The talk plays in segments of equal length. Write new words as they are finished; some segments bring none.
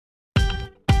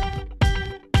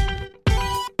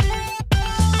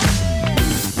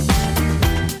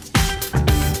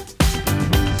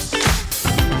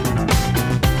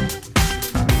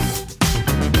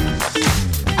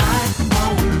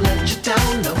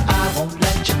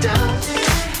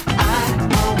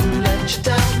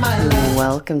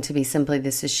welcome to Be Simply.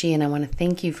 This is She, and I want to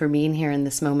thank you for being here in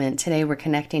this moment. Today we're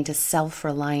connecting to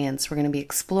self-reliance. We're going to be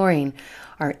exploring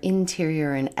our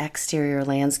interior and exterior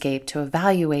landscape to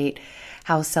evaluate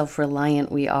how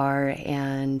self-reliant we are,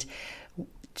 and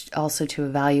also to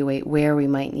evaluate where we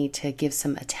might need to give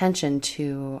some attention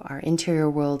to our interior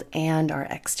world and our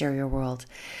exterior world.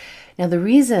 Now, the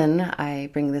reason I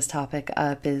bring this topic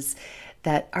up is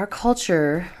that our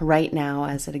culture right now,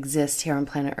 as it exists here on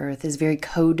planet Earth, is very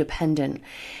codependent.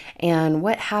 And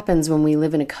what happens when we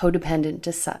live in a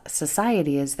codependent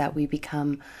society is that we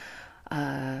become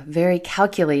very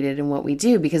calculated in what we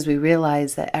do, because we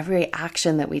realize that every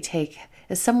action that we take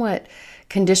is somewhat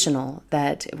conditional,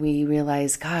 that we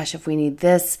realize, gosh, if we need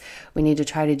this, we need to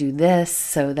try to do this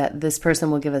so that this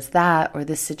person will give us that, or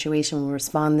this situation will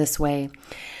respond this way.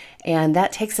 And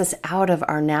that takes us out of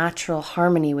our natural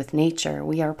harmony with nature.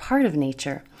 We are part of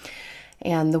nature.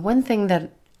 And the one thing that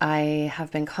I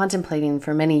have been contemplating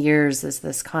for many years is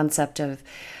this concept of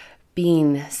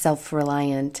being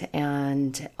self-reliant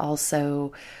and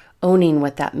also owning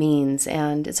what that means.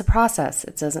 And it's a process.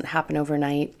 It doesn't happen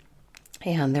overnight.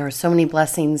 And there are so many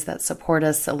blessings that support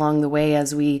us along the way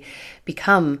as we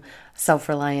become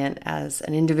self-reliant as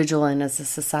an individual and as a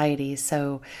society.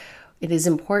 So it is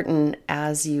important,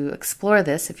 as you explore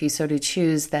this, if you so to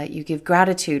choose, that you give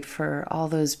gratitude for all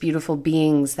those beautiful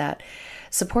beings that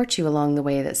support you along the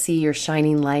way, that see your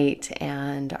shining light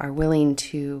and are willing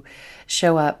to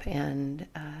show up and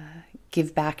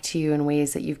give back to you in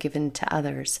ways that you've given to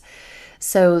others.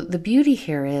 So the beauty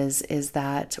here is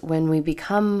that when we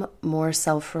become more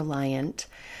self-reliant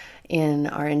in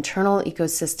our internal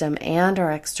ecosystem and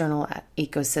our external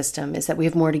ecosystem, is that we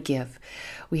have more to give.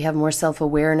 We have more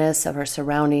self-awareness of our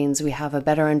surroundings. We have a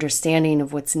better understanding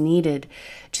of what's needed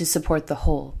to support the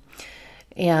whole.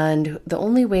 And the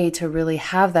only way to really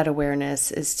have that awareness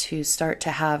is to start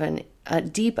to have a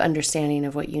deep understanding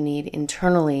of what you need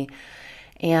internally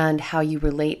and how you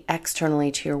relate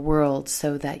externally to your world,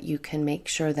 so that you can make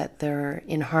sure that they're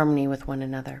in harmony with one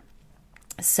another.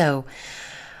 So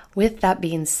with that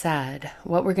being said,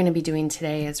 what we're going to be doing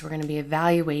today is we're going to be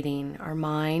evaluating our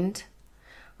mind,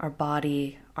 our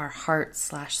body, our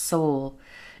heart/soul,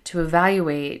 to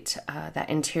evaluate that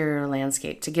interior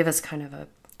landscape, to give us kind of a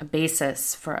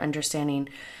basis for understanding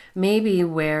maybe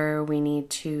where we need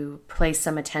to place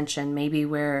some attention, maybe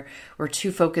where we're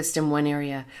too focused in one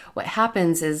area. What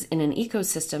happens is, in an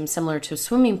ecosystem similar to a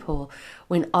swimming pool,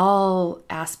 when all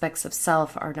aspects of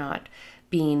self are not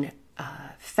being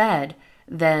fed,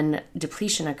 then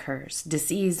depletion occurs,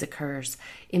 disease occurs,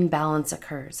 imbalance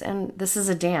occurs. And this is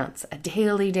a dance, a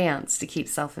daily dance to keep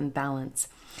self in balance.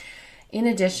 In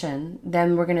addition,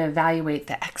 then we're going to evaluate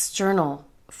the external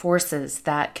forces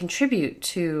that contribute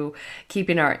to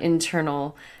keeping our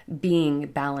internal being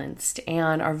balanced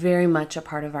and are very much a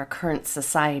part of our current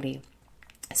society.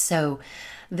 So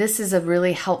this is a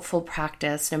really helpful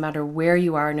practice, no matter where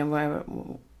you are,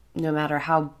 no matter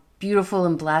how beautiful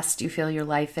and blessed you feel your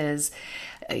life is.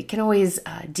 It can always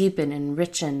deepen and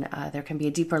enrichen. There can be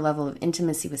a deeper level of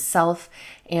intimacy with self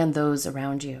and those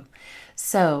around you.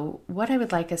 So what I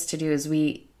would like us to do is,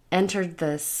 we entered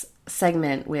this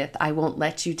segment with I Won't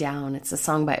Let You Down. It's a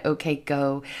song by OK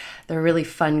Go. They're a really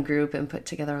fun group and put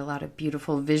together a lot of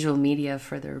beautiful visual media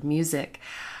for their music.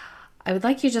 I would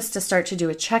like you just to start to do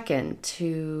a check-in,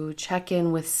 to check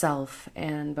in with self,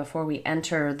 and before we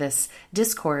enter this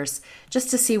discourse, just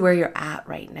to see where you're at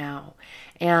right now.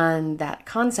 And that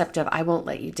concept of I won't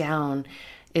let you down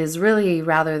is really,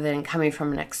 rather than coming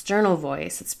from an external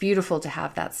voice, it's beautiful to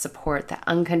have that support, that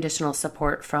unconditional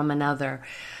support from another,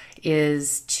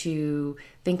 is to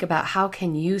think about how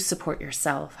can you support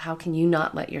yourself? How can you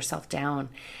not let yourself down?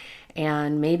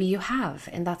 And maybe you have,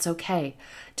 and that's okay.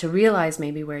 To realize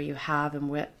maybe where you have and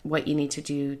what you need to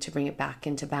do to bring it back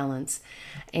into balance.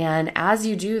 And as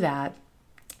you do that,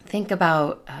 think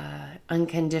about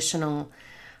unconditional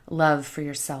love for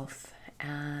yourself.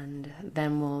 And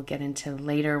then we'll get into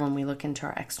later, when we look into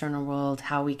our external world,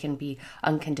 how we can be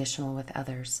unconditional with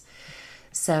others.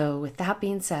 So with that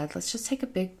being said, let's just take a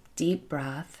big, deep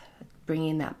breath,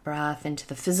 bringing that breath into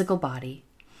the physical body.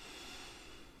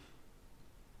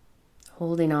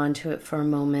 Holding on to it for a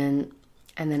moment,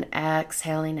 and then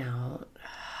exhaling out.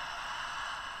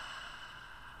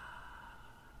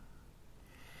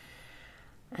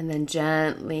 And then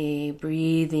gently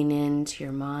breathing into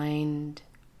your mind.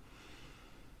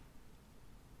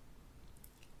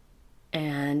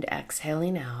 And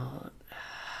exhaling out.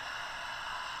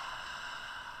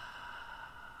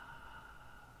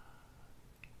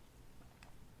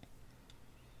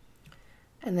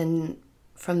 And then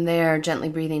from there, gently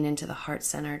breathing into the heart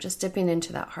center, just dipping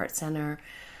into that heart center,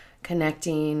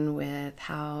 connecting with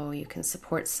how you can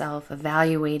support self,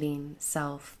 evaluating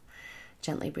self,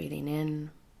 gently breathing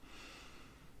in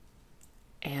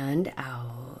and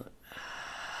out.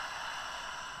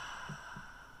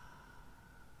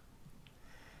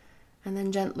 And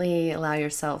then gently allow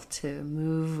yourself to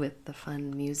move with the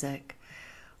fun music.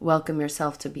 Welcome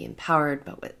yourself to be empowered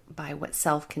by what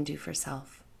self can do for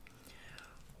self.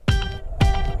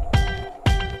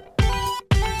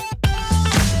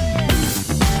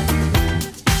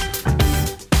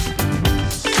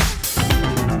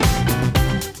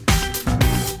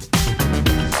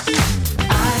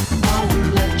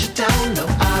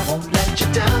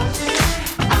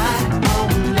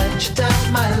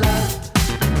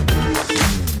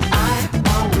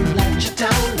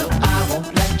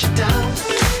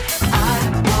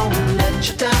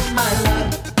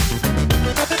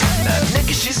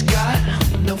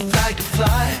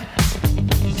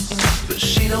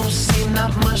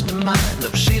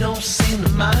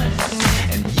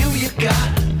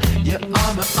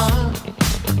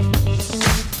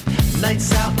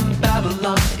 Nights out in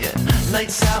Babylon, yeah,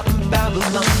 nights out in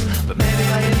Babylon. But maybe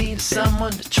all you need is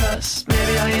someone to trust.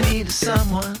 Maybe all you need is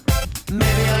someone.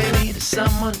 Maybe all you need is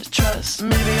someone to trust.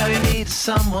 Maybe all you need is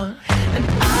someone. And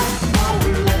I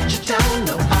won't let you down,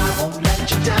 no, I won't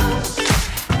let you down.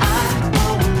 I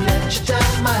won't let you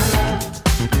down, my love.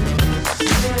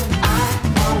 I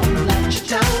won't let you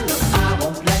down, no, I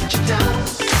won't let you down.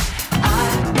 I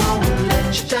won't let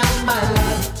you down, my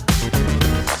love.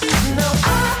 No,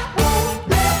 I won't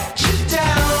let you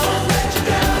down. Won't let you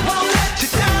down. Won't let you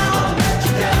down. Won't let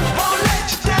you down. Won't let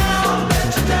you down. Won't let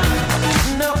you down.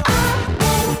 No, I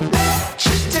won't let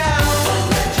you down. Won't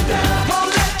let you down.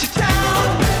 Won't let you down.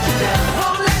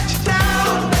 Won't let you down.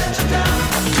 Won't let you down.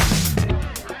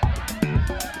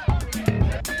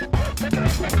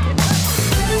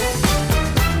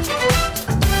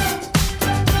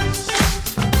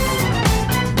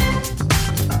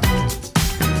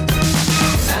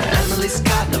 Emily's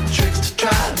got no tricks to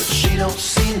try, but she don't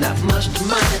seem that much to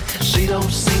mind. She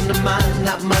don't seem to mind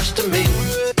that much to me.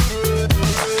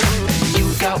 You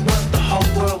got what the whole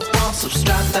world wants, so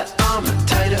strap that armor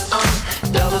tighter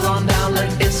on. Double on down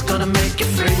like it's gonna make you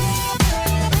free.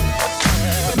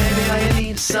 But maybe all you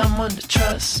need is someone to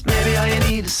trust. Maybe all you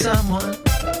need is someone.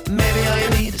 Maybe all you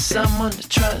need is someone to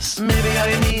trust. Maybe all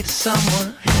you need is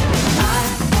someone. I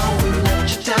won't let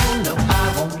you down, no,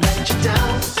 I won't let you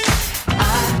down. I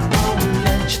won't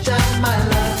let you down, my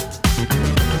love.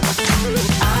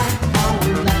 I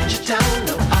won't let you down,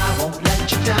 no, I won't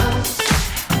let you down.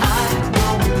 I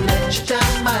won't let you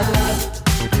down, my love.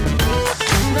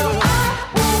 No, I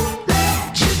won't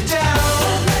let you down.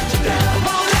 Won't let you down.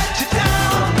 Won't let you down.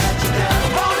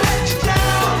 Won't let you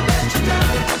down. Won't let you down.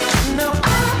 No,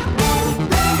 I won't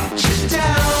let you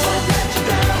down. Won't let you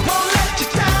down. Won't let you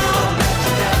down. Won't let you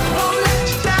down. Won't let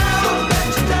you down. I won't let you down,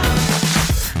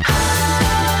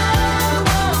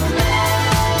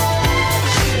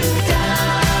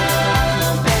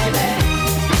 baby.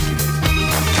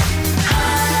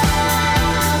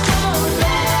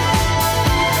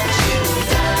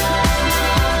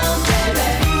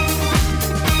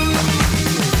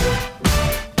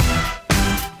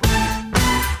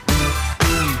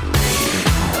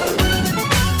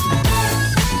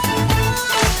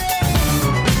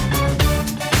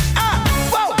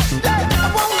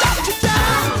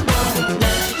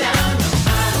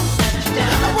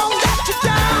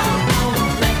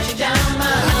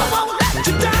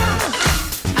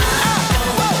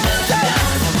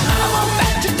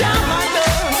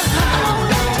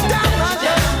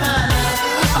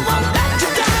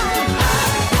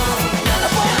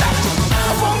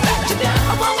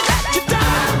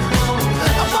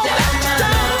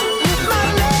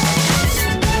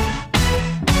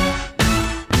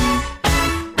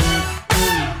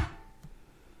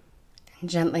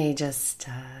 Gently just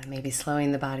maybe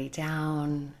slowing the body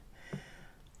down,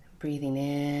 breathing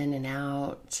in and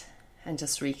out, and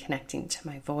just reconnecting to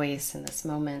my voice in this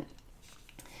moment.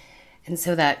 And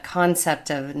so that concept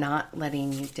of not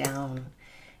letting you down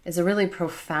is a really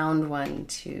profound one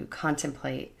to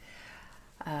contemplate.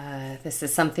 This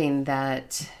is something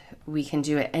that we can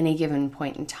do at any given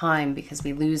point in time because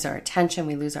we lose our attention,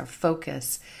 we lose our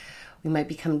focus. We might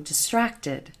become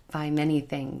distracted by many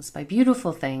things, by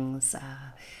beautiful things,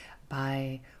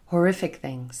 by horrific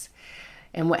things.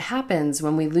 And what happens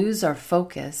when we lose our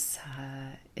focus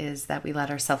is that we let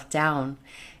ourselves down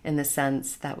in the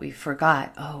sense that we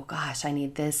forgot, oh gosh, I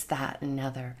need this, that, and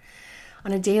another.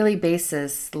 On a daily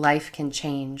basis, life can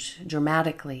change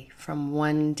dramatically from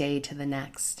one day to the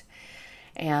next.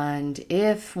 And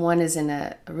if one is in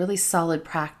a really solid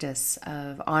practice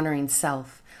of honoring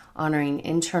self, honoring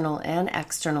internal and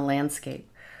external landscape,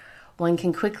 one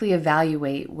can quickly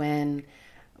evaluate when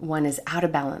one is out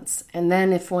of balance. And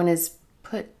then if one is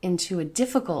put into a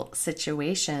difficult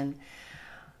situation,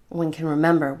 one can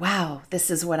remember, wow, this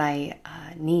is what I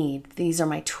need. These are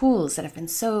my tools that have been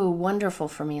so wonderful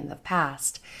for me in the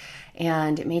past.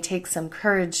 And it may take some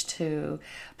courage to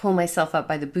pull myself up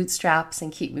by the bootstraps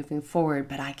and keep moving forward,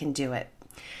 but I can do it.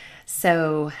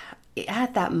 So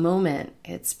at that moment,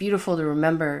 it's beautiful to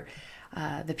remember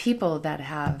the people that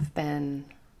have been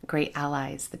great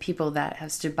allies, the people that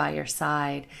have stood by your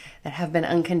side, that have been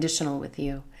unconditional with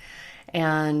you.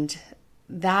 And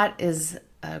that is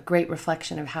a great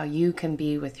reflection of how you can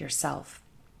be with yourself.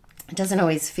 It doesn't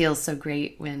always feel so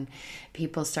great when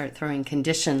people start throwing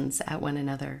conditions at one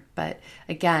another. But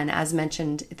again, as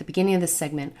mentioned at the beginning of this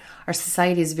segment, our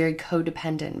society is very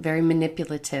codependent, very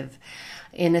manipulative,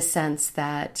 in a sense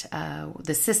that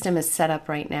the system is set up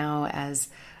right now as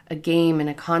a game and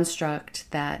a construct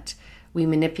that we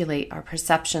manipulate our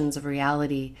perceptions of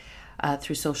reality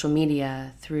through social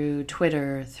media, through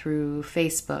Twitter, through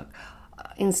Facebook,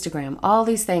 Instagram, all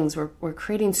these things. We're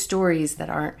creating stories that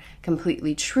aren't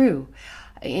completely true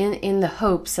in the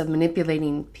hopes of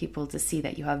manipulating people to see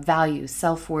that you have value,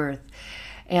 self-worth.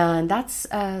 And that's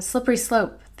a slippery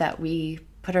slope that we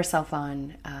put ourselves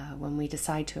on when we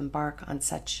decide to embark on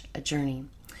such a journey.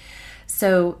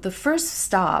 So the first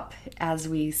stop as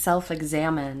we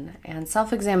self-examine, and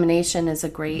self-examination is a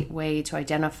great way to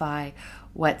identify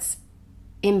what's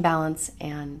in balance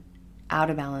and out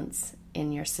of balance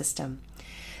in your system.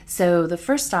 So the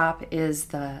first stop is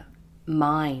the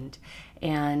mind,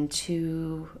 and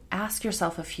to ask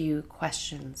yourself a few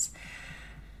questions.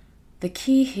 The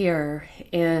key here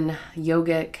in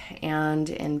yogic and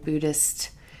in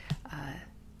Buddhist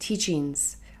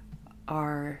teachings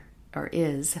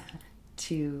is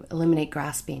to eliminate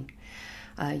grasping.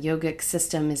 Yogic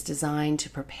system is designed to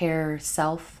prepare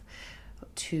self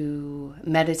to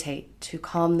meditate, to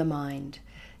calm the mind,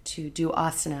 to do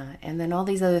asana, and then all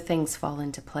these other things fall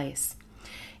into place.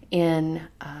 In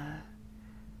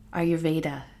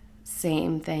Ayurveda,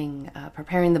 same thing,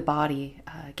 preparing the body,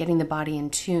 getting the body in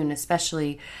tune,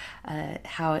 especially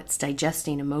how it's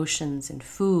digesting emotions and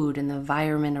food and the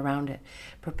environment around it,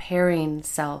 preparing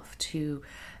self to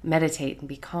meditate and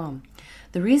be calm.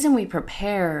 The reason we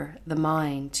prepare the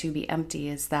mind to be empty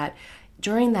is that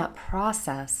during that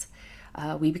process,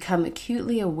 we become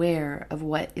acutely aware of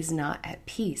what is not at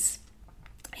peace.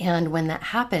 And when that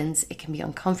happens, it can be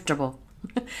uncomfortable.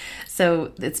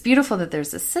 So it's beautiful that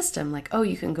there's a system like, oh,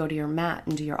 you can go to your mat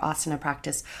and do your asana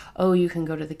practice. Oh, you can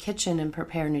go to the kitchen and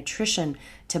prepare nutrition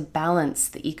to balance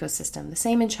the ecosystem. The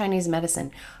same in Chinese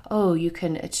medicine. Oh, you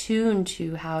can attune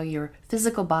to how your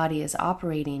physical body is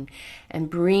operating and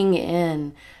bring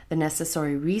in the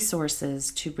necessary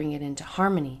resources to bring it into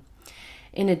harmony.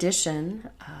 In addition,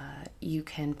 you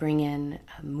can bring in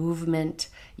movement,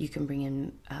 you can bring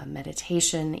in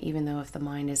meditation. Even though if the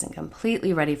mind isn't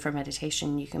completely ready for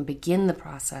meditation, you can begin the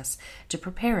process to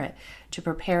prepare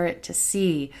it to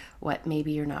see what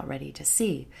maybe you're not ready to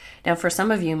see. Now, for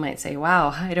some of you might say,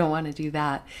 wow, I don't want to do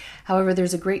that. However,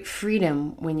 there's a great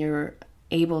freedom when you're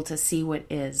able to see what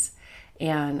is,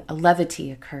 and a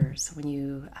levity occurs when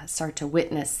you start to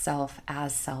witness self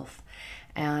as self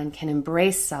and can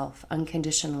embrace self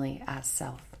unconditionally as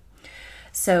self.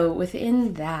 So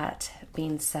within that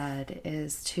being said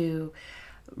is to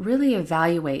really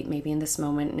evaluate maybe in this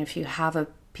moment, and if you have a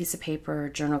piece of paper or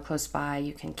journal close by,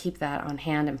 you can keep that on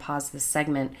hand and pause this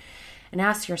segment and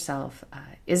ask yourself,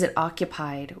 is it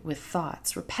occupied with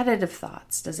thoughts, repetitive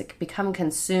thoughts? Does it become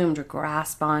consumed or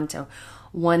grasp onto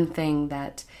one thing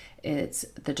that is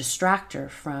the distractor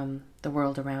from the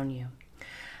world around you?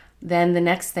 Then the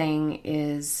next thing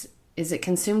is it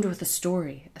consumed with a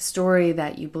story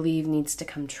that you believe needs to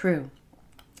come true?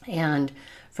 And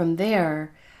from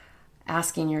there,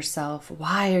 asking yourself,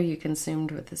 why are you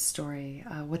consumed with this story?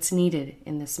 What's needed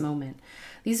in this moment?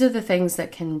 These are the things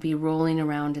that can be rolling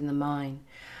around in the mind.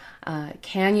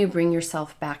 Can you bring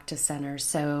yourself back to center?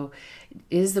 So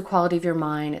is the quality of your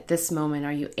mind at this moment,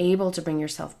 are you able to bring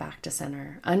yourself back to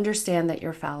center? Understand that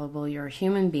you're fallible, you're a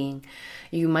human being.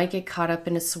 You might get caught up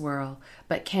in a swirl,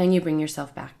 but can you bring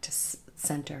yourself back to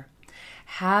center?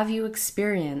 Have you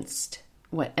experienced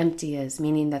what empty is,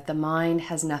 meaning that the mind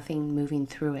has nothing moving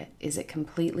through it? Is it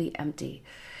completely empty?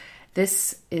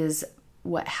 This is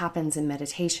what happens in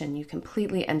meditation. You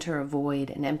completely enter a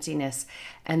void, an emptiness,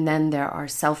 and then there are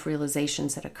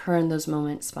self-realizations that occur in those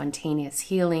moments, spontaneous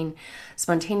healing,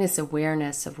 spontaneous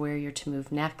awareness of where you're to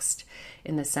move next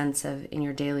in the sense of in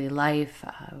your daily life,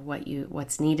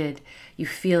 what's needed. You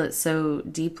feel it so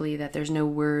deeply that there's no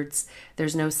words,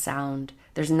 there's no sound,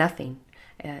 there's nothing.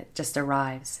 It just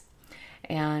arrives.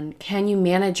 And can you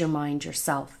manage your mind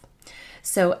yourself?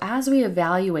 So as we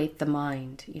evaluate the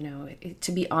mind,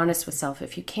 to be honest with self,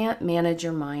 if you can't manage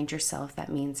your mind yourself, that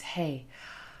means, hey,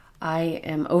 I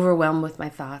am overwhelmed with my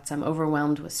thoughts. I'm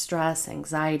overwhelmed with stress,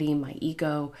 anxiety, my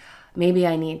ego. Maybe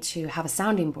I need to have a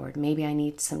sounding board. Maybe I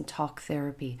need some talk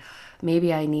therapy.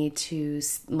 Maybe I need to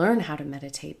learn how to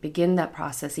meditate, begin that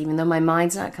process. Even though my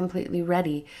mind's not completely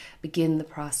ready, begin the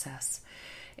process.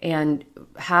 And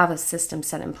have a system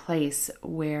set in place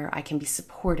where I can be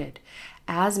supported.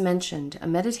 As mentioned, a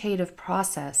meditative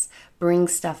process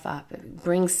brings stuff up, it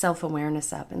brings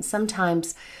self-awareness up. And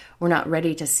sometimes we're not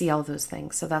ready to see all those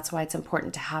things. So that's why it's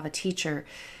important to have a teacher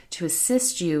to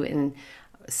assist you in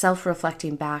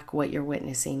self-reflecting back what you're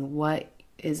witnessing, what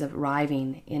is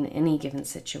arriving in any given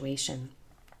situation.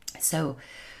 So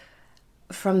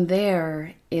from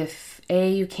there, if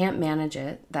you can't manage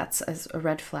it, that's a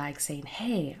red flag saying,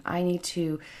 hey, I need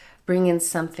to bring in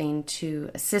something to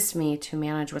assist me to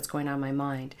manage what's going on in my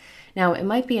mind. Now, it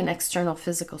might be an external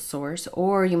physical source,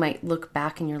 or you might look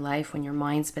back in your life when your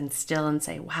mind's been still and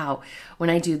say, wow, when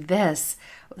I do this,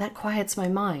 that quiets my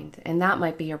mind. And that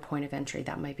might be your point of entry.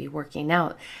 That might be working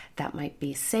out. That might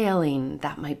be sailing.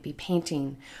 That might be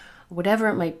painting. Whatever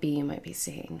it might be, you might be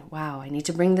saying, wow, I need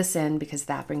to bring this in because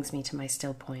that brings me to my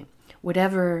still point.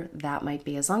 Whatever that might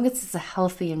be, as long as it's a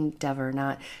healthy endeavor,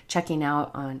 not checking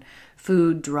out on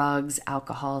food, drugs,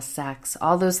 alcohol, sex,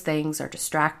 all those things are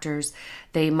distractors.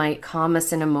 They might calm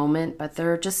us in a moment, but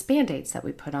they're just band-aids that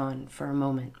we put on for a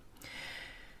moment.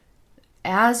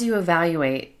 As you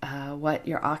evaluate what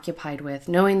you're occupied with,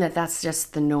 knowing that that's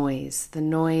just the noise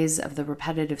of the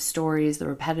repetitive stories, the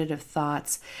repetitive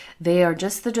thoughts, they are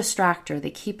just the distractor. They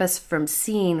keep us from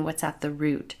seeing what's at the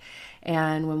root.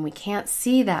 And when we can't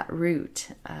see that root,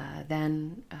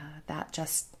 then that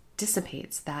just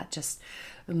dissipates. That just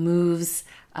moves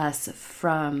us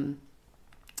from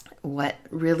what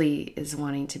really is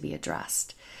wanting to be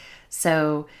addressed.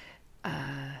 So,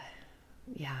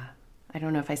 I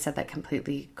don't know if I said that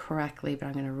completely correctly, but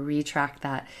I'm going to retract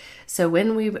that. So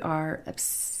when we are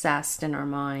obsessed in our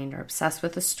mind or obsessed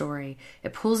with a story,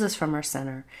 it pulls us from our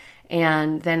center,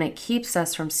 and then it keeps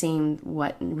us from seeing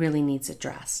what really needs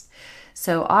addressed.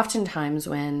 So oftentimes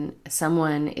when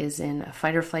someone is in a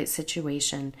fight or flight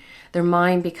situation, their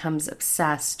mind becomes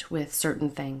obsessed with certain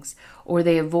things, or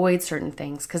they avoid certain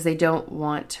things because they don't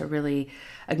want to really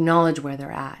acknowledge where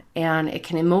they're at. And it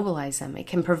can immobilize them. It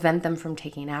can prevent them from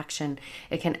taking action.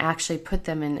 It can actually put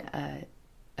them in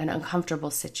an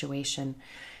uncomfortable situation.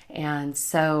 And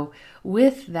so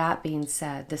with that being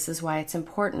said, this is why it's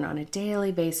important on a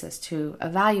daily basis to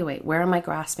evaluate, where am I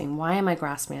grasping? Why am I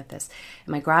grasping at this?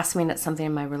 Am I grasping at something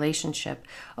in my relationship?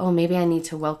 Oh, maybe I need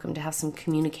to welcome to have some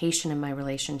communication in my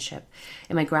relationship.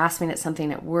 Am I grasping at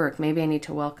something at work? Maybe I need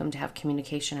to welcome to have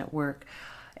communication at work.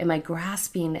 Am I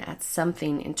grasping at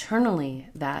something internally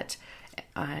that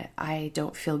I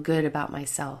don't feel good about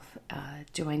myself?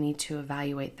 Do I need to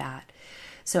evaluate that?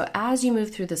 So as you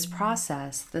move through this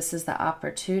process, this is the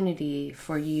opportunity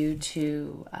for you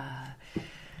to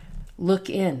look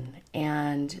in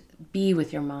and be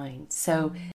with your mind.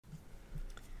 So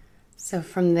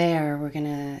from there, we're going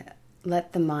to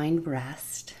let the mind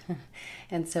rest.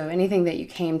 And so anything that you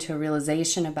came to a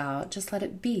realization about, just let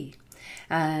it be.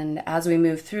 And as we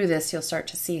move through this, you'll start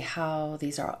to see how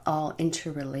these are all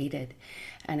interrelated.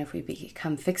 And if we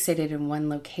become fixated in one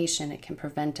location, it can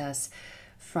prevent us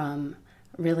from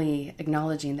really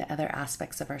acknowledging the other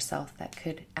aspects of ourself that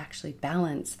could actually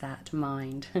balance that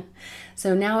mind.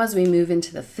 So now as we move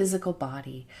into the physical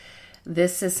body,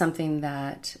 this is something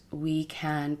that we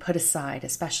can put aside,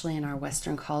 especially in our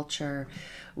Western culture.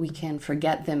 We can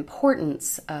forget the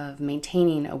importance of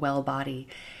maintaining a well body.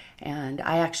 And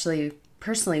I actually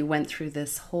personally went through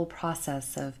this whole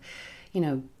process of,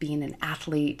 being an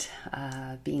athlete,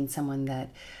 being someone that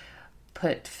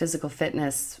put physical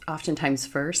fitness oftentimes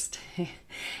first,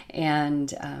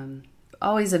 and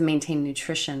always have maintained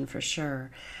nutrition for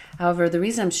sure. However, the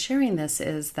reason I'm sharing this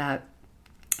is that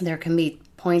there can be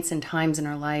points and times in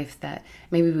our life that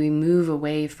maybe we move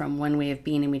away from one way of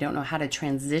being and we don't know how to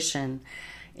transition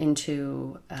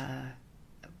into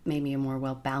maybe a more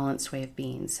well-balanced way of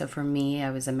being. So for me,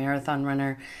 I was a marathon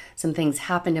runner. Some things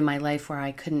happened in my life where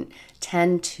I couldn't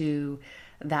tend to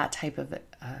that type of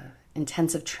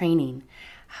intensive training.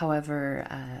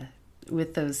 However,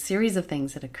 with those series of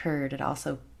things that occurred, it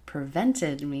also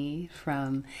prevented me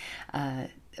from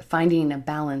finding a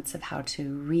balance of how to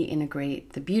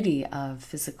reintegrate the beauty of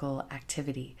physical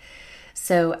activity.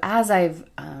 So as I've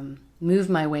moved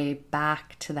my way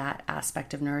back to that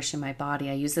aspect of nourishing my body,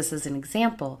 I use this as an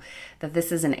example that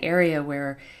this is an area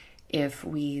where if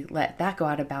we let that go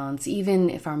out of balance, even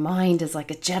if our mind is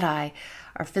like a Jedi,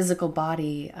 our physical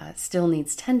body still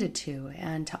needs tended to,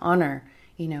 and to honor,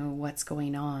 what's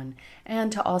going on,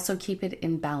 and to also keep it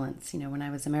in balance. When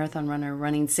I was a marathon runner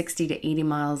running 60 to 80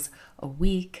 miles a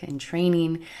week and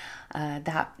training,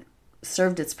 that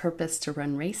served its purpose to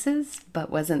run races,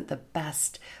 but wasn't the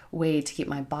best way to keep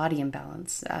my body in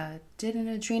balance. Did an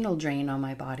adrenal drain on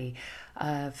my body,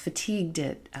 fatigued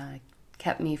it,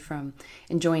 kept me from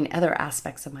enjoying other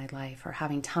aspects of my life or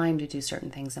having time to do certain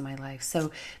things in my life.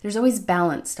 So there's always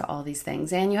balance to all these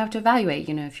things, and you have to evaluate.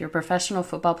 If you're a professional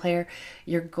football player,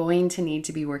 you're going to need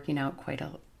to be working out quite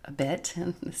a bit.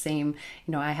 And the same,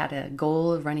 I had a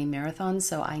goal of running marathons,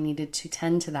 so I needed to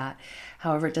tend to that.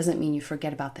 However, it doesn't mean you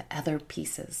forget about the other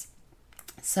pieces.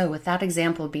 So with that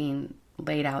example being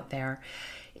laid out there,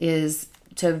 is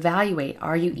to evaluate,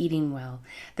 are you eating well?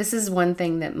 This is one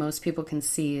thing that most people can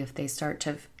see if they start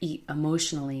to eat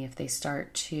emotionally, if they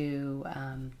start to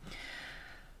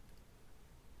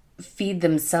feed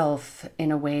themselves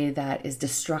in a way that is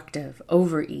destructive,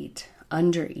 overeat,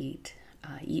 undereat,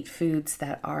 eat foods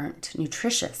that aren't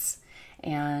nutritious,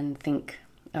 and think,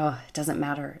 oh, it doesn't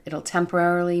matter. It'll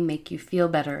temporarily make you feel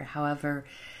better. However,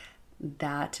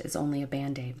 that is only a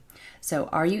Band-Aid. So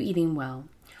are you eating well?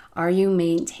 Are you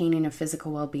maintaining a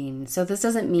physical well-being? So this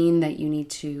doesn't mean that you need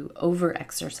to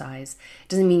over-exercise. It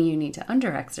doesn't mean you need to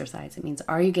under-exercise. It means,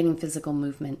 are you getting physical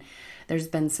movement? There's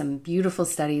been some beautiful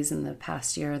studies in the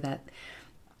past year that,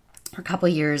 or a couple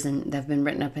of years, and they've been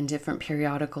written up in different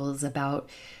periodicals about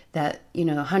that, a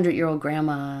 100-year-old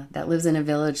grandma that lives in a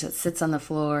village that sits on the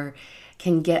floor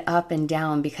can get up and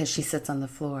down because she sits on the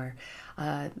floor.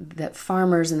 That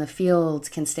farmers in the fields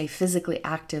can stay physically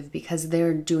active because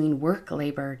they're doing work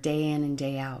labor day in and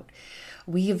day out.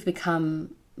 We have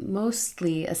become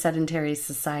mostly a sedentary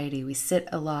society. We sit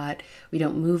a lot, we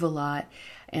don't move a lot.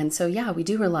 And so, we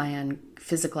do rely on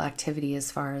physical activity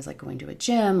as far as like going to a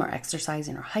gym or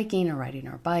exercising or hiking or riding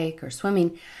our bike or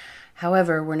swimming.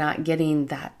 However, we're not getting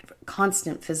that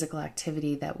constant physical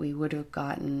activity that we would have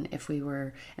gotten if we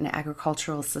were an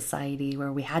agricultural society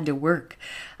where we had to work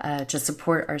to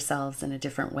support ourselves in a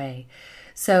different way.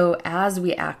 So as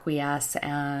we acquiesce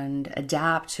and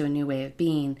adapt to a new way of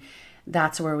being,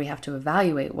 that's where we have to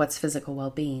evaluate what's physical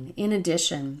well-being. In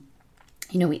addition,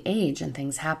 we age and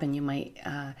things happen. You might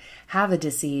have a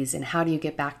disease, and how do you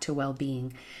get back to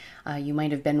well-being? You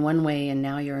might have been one way and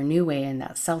now you're a new way, and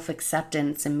that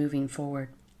self-acceptance and moving forward.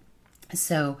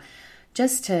 So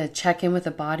just to check in with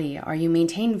the body, are you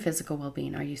maintaining physical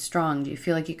well-being? Are you strong? Do you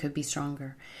feel like you could be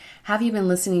stronger? Have you been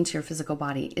listening to your physical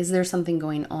body? Is there something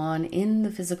going on in the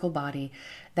physical body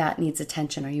that needs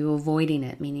attention? Are you avoiding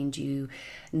it? Meaning, do you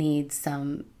need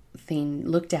something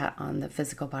looked at on the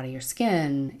physical body, your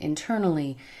skin,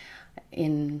 internally,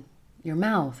 in your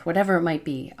mouth, whatever it might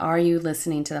be? Are you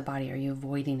listening to the body? Are you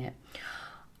avoiding it?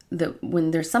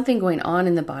 When there's something going on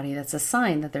in the body, that's a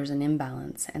sign that there's an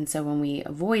imbalance. And so when we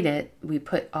avoid it, we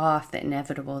put off the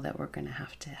inevitable that we're going to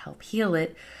have to help heal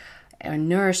it or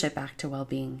nourish it back to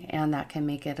well-being. And that can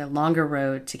make it a longer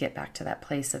road to get back to that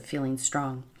place of feeling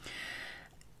strong.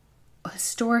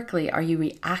 Historically, are you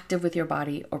reactive with your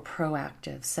body or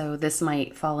proactive? So this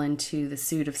might fall into the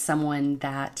suit of someone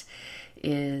that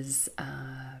is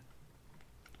a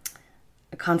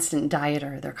constant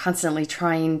dieter. They're constantly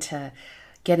trying to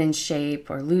get in shape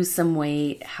or lose some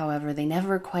weight. However, they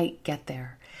never quite get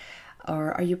there.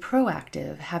 Or are you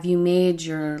proactive? Have you made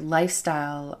your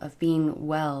lifestyle of being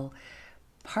well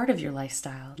part of your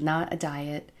lifestyle, not a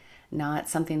diet, not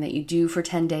something that you do for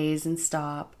 10 days and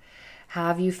stop?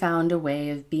 Have you found a way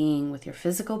of being with your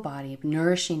physical body, of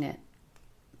nourishing it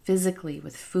physically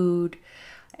with food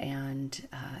and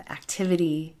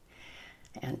activity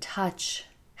and touch?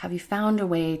 Have you found a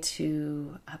way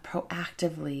to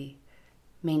proactively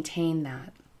maintain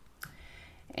that?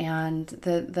 And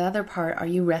the other part, are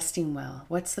you resting well?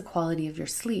 What's the quality of your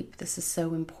sleep? This is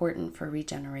so important for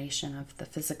regeneration of the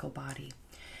physical body.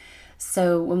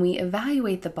 So when we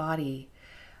evaluate the body,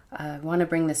 I want to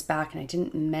bring this back, and I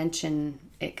didn't mention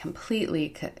it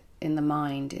completely in the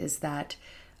mind, is that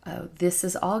this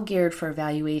is all geared for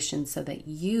evaluation so that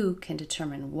you can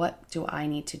determine, what do I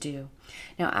need to do?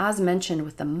 Now, as mentioned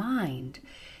with the mind,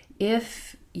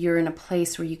 if you're in a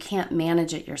place where you can't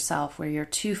manage it yourself, where you're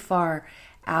too far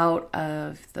out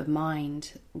of the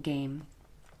mind game,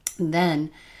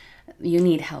 then you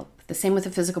need help. The same with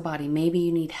the physical body. Maybe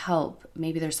you need help.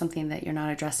 Maybe there's something that you're not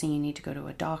addressing. You need to go to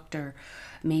a doctor.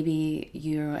 Maybe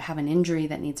you have an injury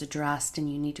that needs addressed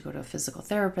and you need to go to a physical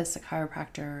therapist, a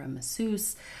chiropractor, a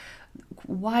masseuse,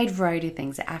 wide variety of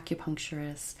things,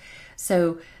 acupuncturist.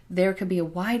 So there could be a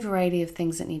wide variety of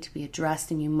things that need to be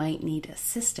addressed and you might need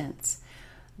assistance.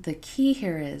 The key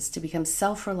here is to become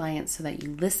self-reliant so that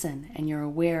you listen and you're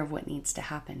aware of what needs to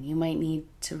happen. You might need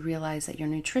to realize that your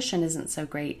nutrition isn't so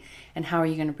great, and how are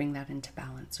you going to bring that into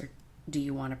balance, or do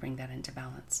you want to bring that into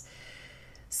balance?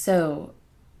 So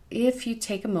if you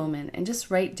take a moment and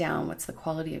just write down what's the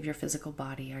quality of your physical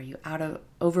body. Are you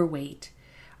overweight?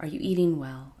 Are you eating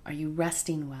well? Are you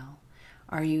resting well?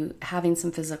 Are you having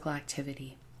some physical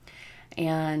activity?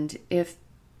 And if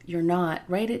you're not,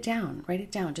 write it down.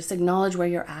 Just acknowledge where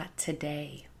you're at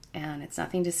today. And it's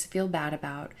nothing to feel bad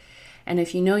about. And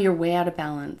if you know you're way out of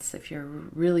balance, if you're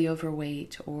really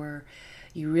overweight or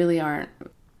you really aren't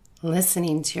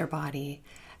listening to your body,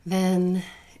 then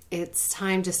it's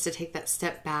time just to take that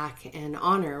step back and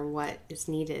honor what is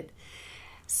needed.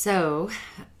 So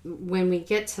when we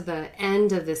get to the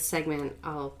end of this segment,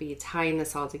 I'll be tying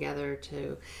this all together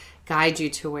to guide you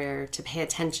to where to pay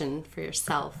attention for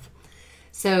yourself.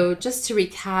 So just to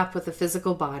recap with the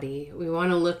physical body, we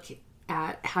want to look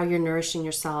at how you're nourishing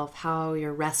yourself, how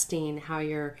you're resting, how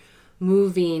you're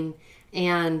moving,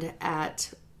 and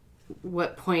at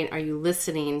what point are you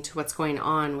listening to what's going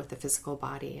on with the physical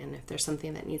body? And if there's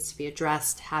something that needs to be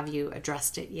addressed, have you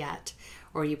addressed it yet?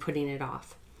 Or are you putting it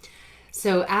off?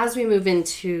 So as we move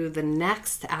into the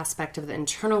next aspect of the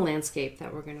internal landscape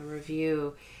that we're going to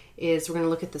review is we're going to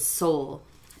look at the soul.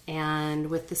 And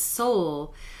with the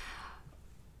soul,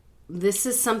 this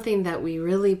is something that we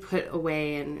really put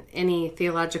away in any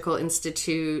theological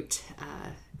institute,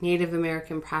 Native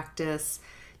American practice,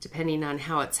 depending on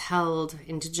how it's held,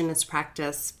 indigenous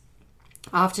practice.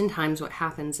 Oftentimes what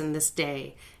happens in this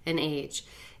day and age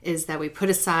is that we put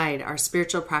aside our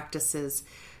spiritual practices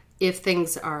if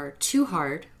things are too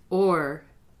hard or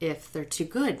if they're too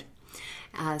good.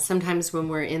 Sometimes when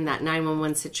we're in that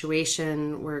 911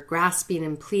 situation, we're grasping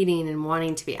and pleading and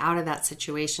wanting to be out of that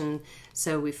situation,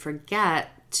 so we forget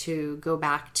to go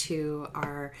back to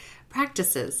our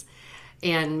practices.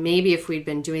 And maybe if we'd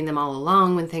been doing them all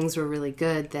along when things were really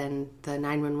good, then the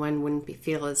 911 wouldn't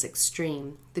feel as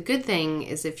extreme. The good thing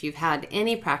is if you've had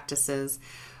any practices,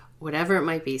 whatever it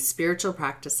might be, spiritual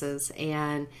practices,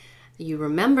 and you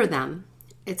remember them,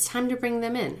 it's time to bring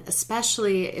them in,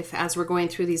 especially if as we're going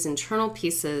through these internal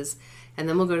pieces and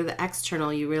then we'll go to the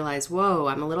external, you realize, whoa,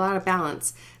 I'm a little out of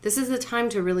balance. This is the time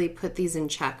to really put these in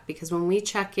check, because when we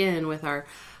check in with our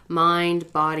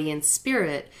mind, body, and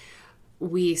spirit,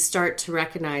 we start to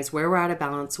recognize where we're out of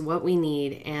balance, what we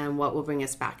need, and what will bring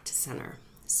us back to center.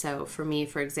 So for me,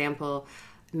 for example,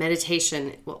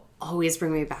 meditation will always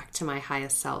bring me back to my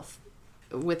highest self,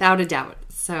 without a doubt.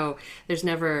 So there's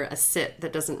never a sit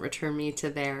that doesn't return me to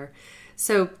there.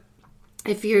 So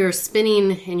if you're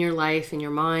spinning in your life, in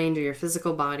your mind, or your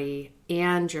physical body,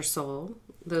 and your soul,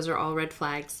 those are all red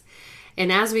flags.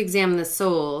 And as we examine the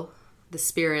soul, the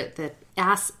spirit, the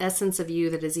essence of you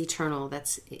that is eternal,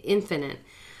 that's infinite,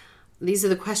 these are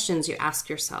the questions you ask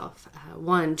yourself.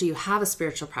 One, do you have a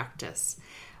spiritual practice?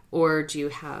 Or do you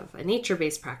have a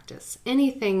nature-based practice?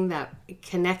 Anything that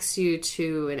connects you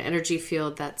to an energy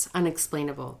field that's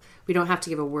unexplainable. We don't have to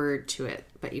give a word to it,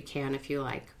 but you can if you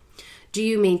like. Do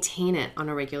you maintain it on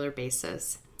a regular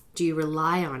basis? Do you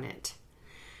rely on it?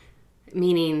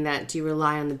 Meaning that, do you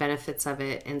rely on the benefits of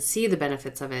it and see the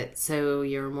benefits of it so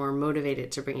you're more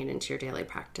motivated to bring it into your daily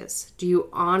practice? Do you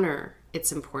honor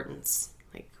its importance?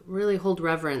 Like really hold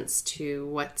reverence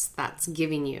to that's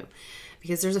giving you.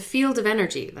 Because there's a field of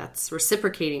energy that's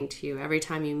reciprocating to you every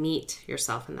time you meet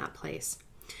yourself in that place.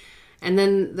 And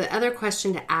then the other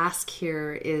question to ask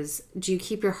here is, do you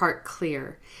keep your heart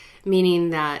clear?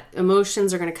 Meaning that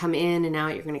emotions are going to come in and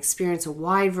out. You're going to experience a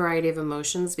wide variety of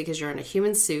emotions because you're in a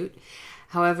human suit.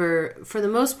 However, for the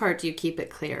most part, do you keep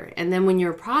it clear? And then when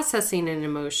you're processing an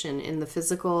emotion in the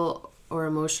physical or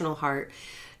emotional heart,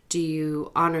 do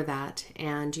you honor that,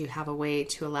 and do you have a way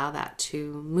to allow that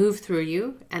to move through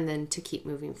you and then to keep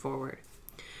moving forward?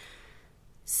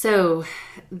 So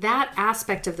that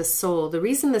aspect of the soul, the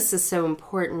reason this is so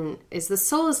important is the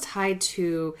soul is tied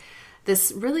to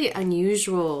this really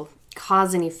unusual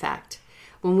cause and effect.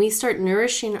 When we start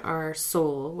nourishing our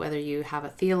soul, whether you have a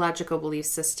theological belief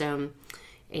system,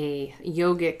 a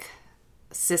yogic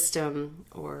system,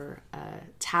 or a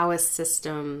Taoist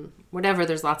system, whatever,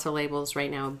 there's lots of labels right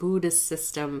now, a Buddhist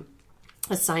system,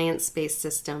 a science-based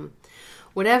system,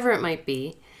 whatever it might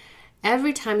be,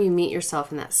 Every time you meet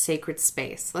yourself in that sacred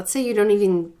space, let's say you don't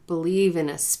even believe in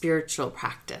a spiritual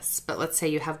practice, but let's say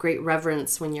you have great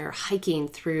reverence when you're hiking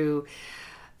through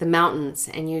the mountains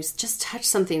and you just touch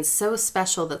something so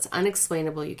special that's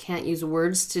unexplainable. You can't use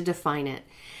words to define it.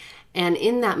 And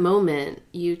in that moment,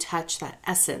 you touch that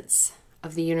essence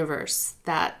of the universe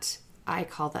that I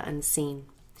call the unseen.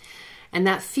 And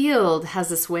that field has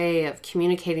this way of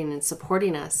communicating and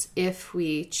supporting us if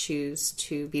we choose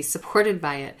to be supported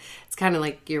by it. It's kind of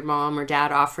like your mom or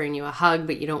dad offering you a hug,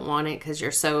 but you don't want it because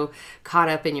you're so caught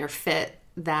up in your fit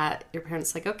that your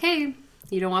parents are like, okay,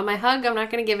 you don't want my hug? I'm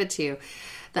not going to give it to you.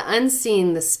 The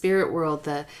unseen, the spirit world,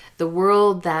 the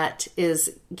world that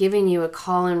is giving you a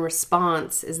call and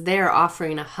response is there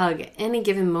offering a hug at any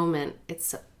given moment.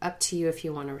 It's up to you if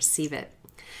you want to receive it.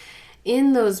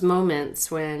 In those moments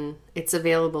when it's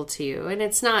available to you, and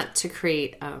it's not to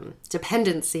create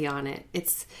dependency on it,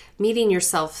 it's meeting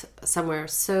yourself somewhere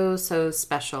so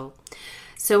special.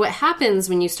 So what happens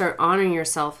when you start honoring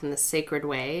yourself in this sacred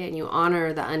way and you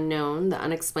honor the unknown, the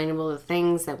unexplainable, the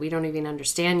things that we don't even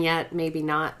understand yet, maybe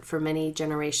not for many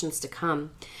generations to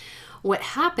come, what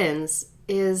happens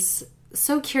is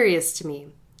so curious to me.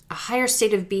 A higher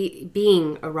state of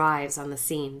being arrives on the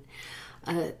scene.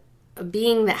 A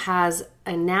being that has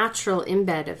a natural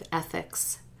embed of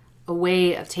ethics, a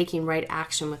way of taking right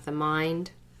action with the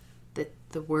mind,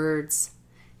 the words,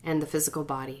 and the physical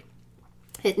body.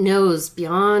 It knows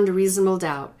beyond a reasonable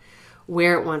doubt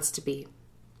where it wants to be.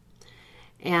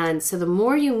 And so the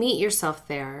more you meet yourself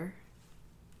there,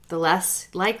 the less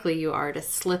likely you are to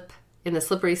slip in the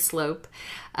slippery slope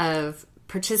of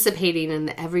participating in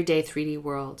the everyday 3D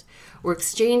world. We're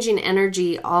exchanging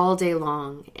energy all day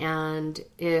long, and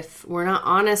if we're not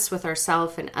honest with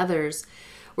ourselves and others,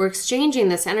 we're exchanging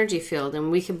this energy field,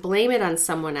 and we can blame it on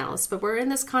someone else, but we're in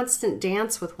this constant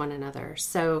dance with one another.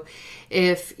 So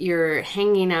if you're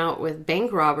hanging out with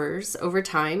bank robbers, over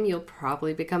time, you'll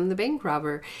probably become the bank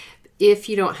robber if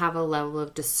you don't have a level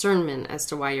of discernment as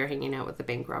to why you're hanging out with the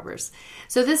bank robbers.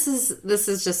 So this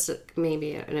is just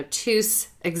maybe an obtuse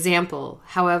example.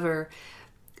 However,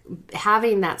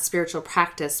 having that spiritual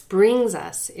practice brings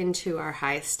us into our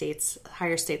higher states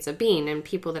of being. And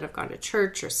people that have gone to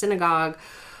church or synagogue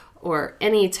or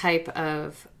any type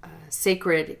of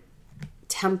sacred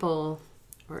temple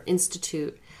or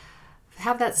institute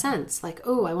have that sense like,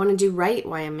 oh, I want to do right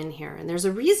while I'm in here. And there's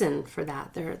a reason for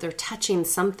that. They're touching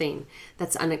something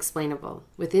that's unexplainable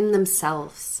within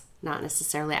themselves, not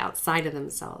necessarily outside of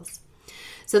themselves.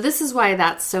 So this is why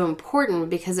that's so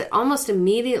important, because it almost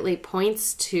immediately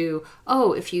points to,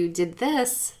 oh, if you did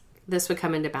this, this would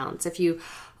come into balance. If you,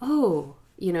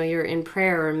 you're in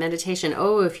prayer or meditation,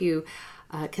 if you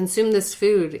consume this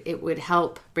food, it would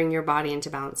help bring your body into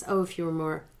balance. Oh, if you were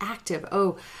more active.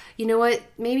 Oh, you know what?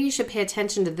 Maybe you should pay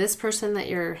attention to this person that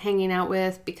you're hanging out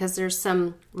with because there's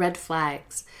some red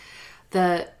flags.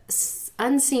 The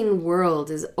unseen world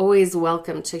is always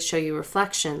welcome to show you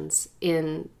reflections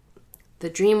in the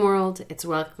dream world. It's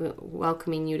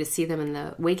welcoming you to see them in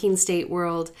the waking state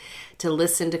world, to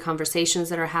listen to conversations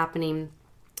that are happening.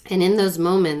 And in those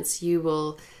moments, you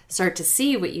will start to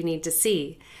see what you need to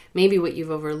see, maybe what you've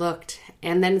overlooked.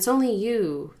 And then it's only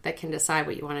you that can decide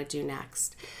what you want to do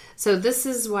next. So this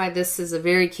is why this is a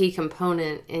very key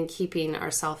component in keeping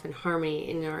ourselves in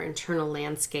harmony in our internal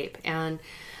landscape, and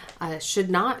should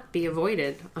not be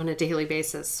avoided on a daily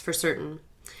basis for certain.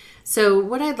 So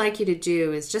what I'd like you to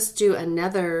do is just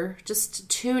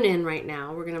tune in right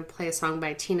now. We're going to play a song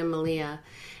by Tina Malia.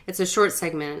 It's a short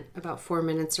segment, about 4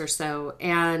 minutes or so.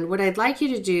 And what I'd like you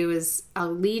to do is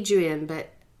I'll lead you in, but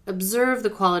observe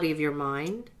the quality of your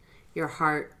mind, your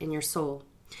heart, and your soul.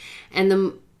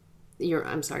 And your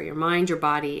mind, your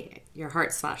body, your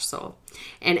heart/soul.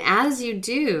 And as you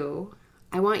do,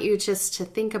 I want you just to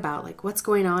think about like what's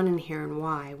going on in here and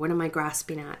why. What am I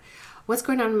grasping at? What's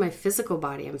going on in my physical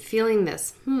body? I'm feeling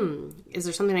this. Is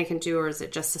there something I can do, or is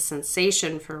it just a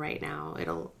sensation for right now?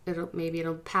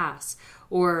 It'll pass.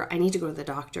 Or I need to go to the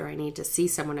doctor. I need to see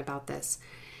someone about this.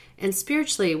 And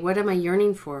spiritually, what am I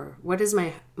yearning for? What is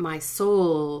my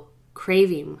soul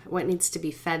craving? What needs to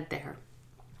be fed there?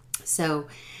 So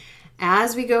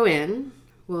as we go in,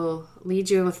 we'll lead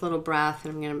you in with a little breath,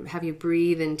 and I'm going to have you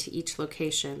breathe into each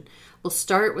location. We'll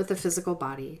start with the physical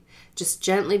body, just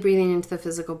gently breathing into the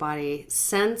physical body.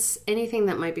 Sense anything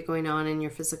that might be going on in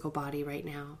your physical body right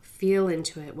now. Feel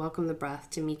into it. Welcome the breath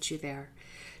to meet you there,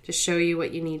 to show you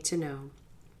what you need to know.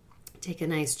 Take a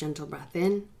nice gentle breath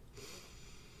in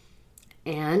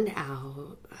and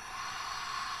out.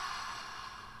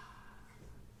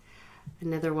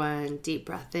 Another one, deep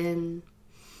breath in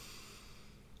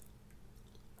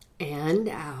and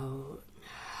out.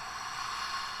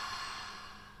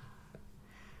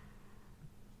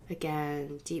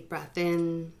 Again, deep breath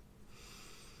in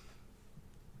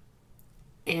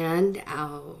and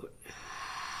out.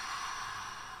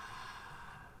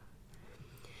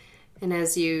 And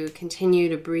as you continue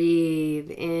to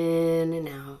breathe in and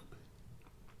out,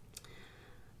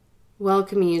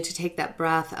 welcome you to take that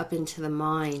breath up into the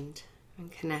mind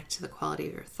and connect to the quality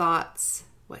of your thoughts,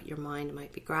 what your mind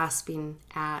might be grasping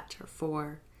at or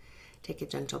for. Take a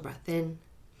gentle breath in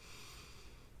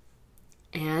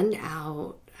and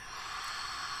out.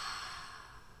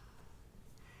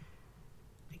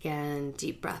 Again,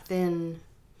 deep breath in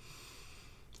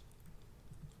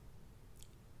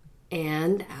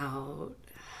and out.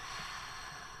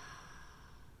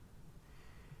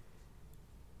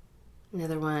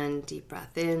 Another one, deep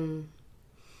breath in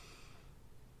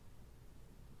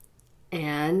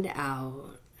and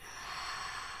out.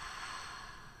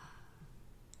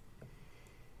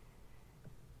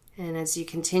 And as you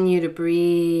continue to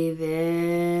breathe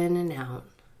in and out,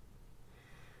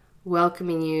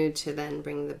 welcoming you to then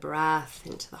bring the breath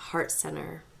into the heart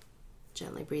center,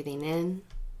 gently breathing in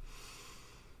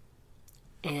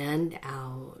and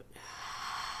out.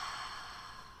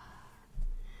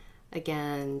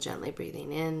 Again, gently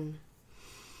breathing in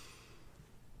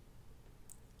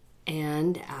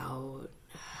and out.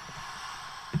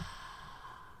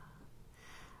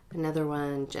 Another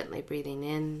one, gently breathing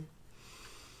in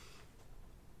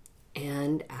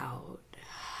and out.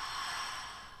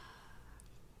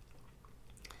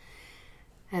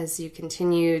 As you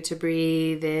continue to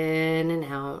breathe in and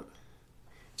out,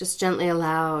 just gently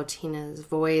allow Tina's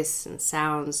voice and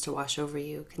sounds to wash over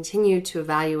you. Continue to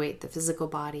evaluate the physical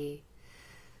body,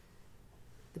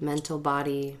 the mental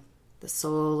body, the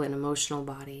soul and emotional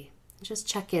body. Just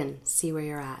check in, see where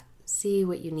you're at, see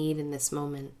what you need in this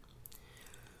moment.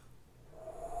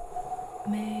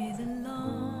 May the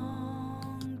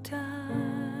long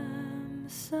time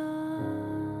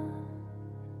sun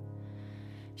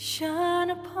shine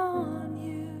upon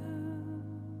you.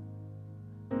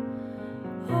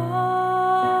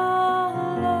 All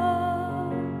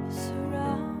love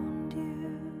surround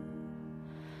you,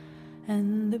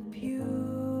 and the pure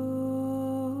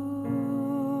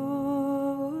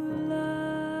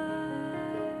light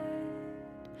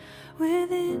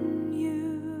within you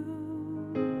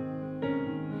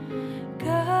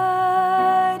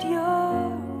guide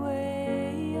your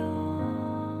way on.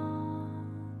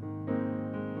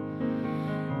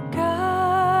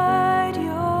 Guide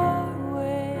your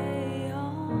way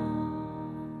on.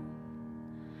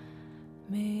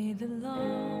 May the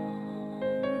long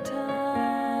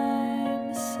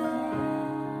time sun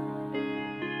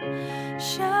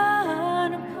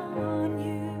shine upon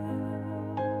you.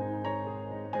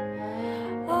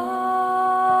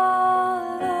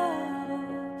 All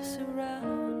love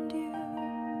surround you,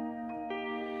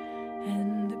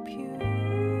 and the pure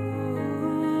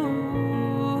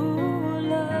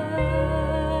light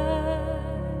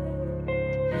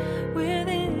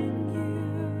within you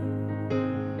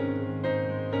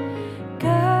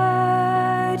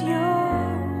guide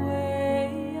your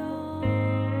way on.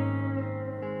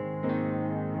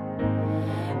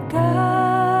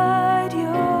 Guide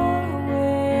your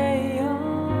way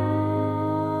on.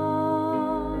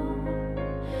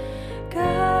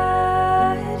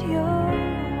 Guide your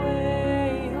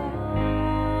way on.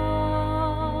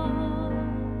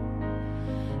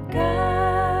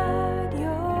 Guide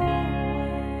your way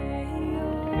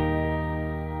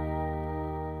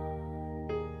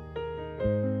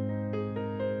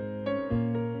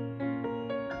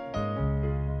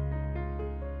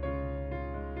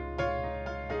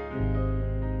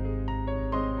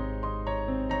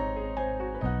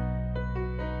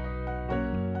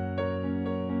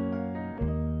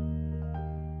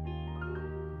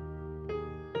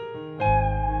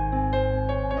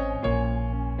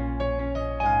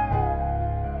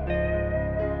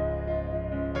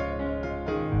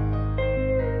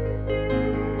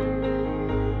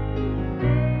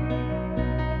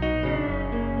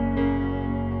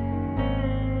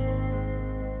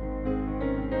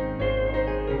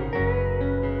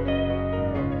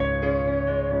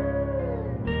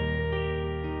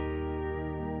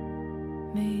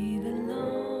May the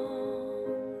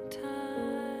long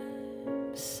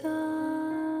time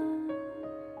sun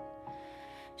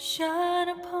shine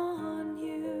upon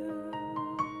you.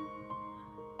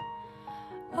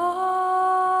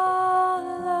 All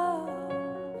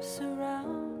love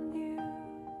surround you,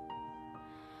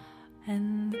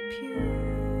 and the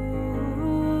pure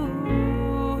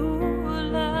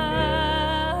light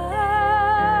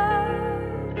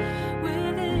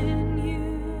within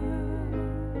you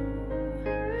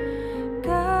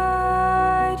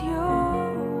guide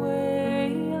your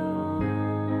way on.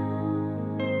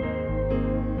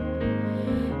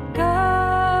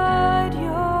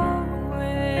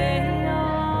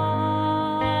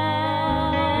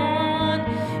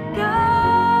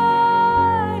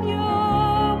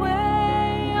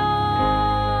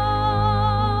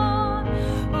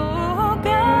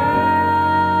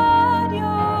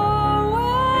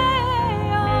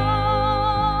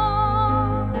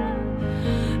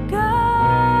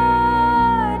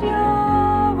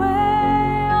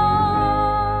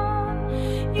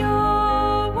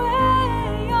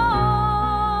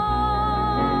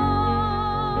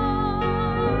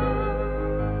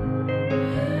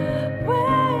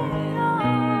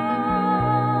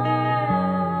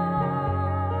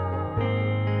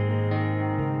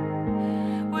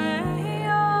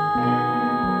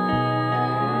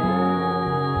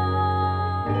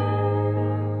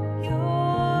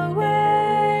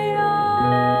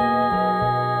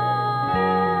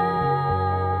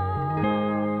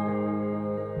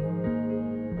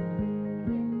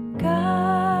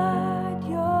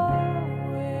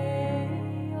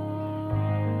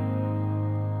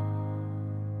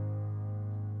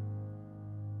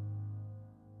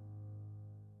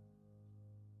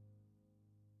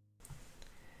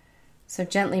 So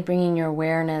gently bringing your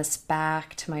awareness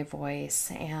back to my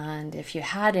voice. And if you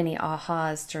had any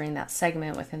ahas during that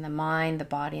segment within the mind, the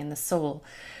body, and the soul,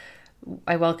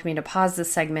 I welcome you to pause this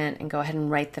segment and go ahead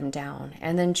and write them down.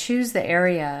 And then choose the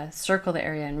area, circle the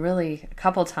area, and really a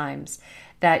couple times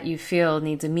that you feel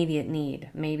needs immediate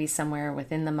need, maybe somewhere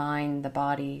within the mind, the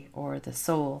body, or the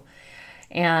soul.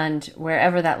 And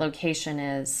wherever that location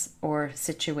is, or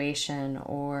situation,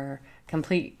 or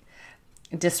complete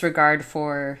disregard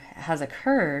for has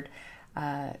occurred,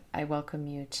 I welcome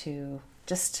you to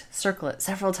just circle it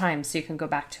several times so you can go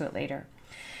back to it later.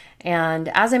 And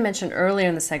as I mentioned earlier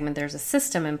in the segment, there's a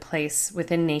system in place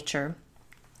within nature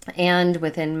and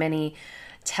within many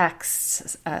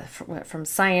texts from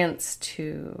science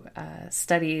to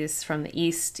studies from the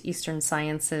Eastern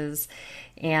sciences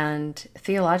and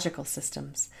theological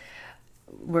systems.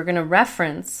 We're going to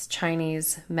reference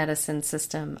Chinese medicine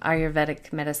system,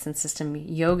 Ayurvedic medicine system,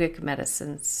 yogic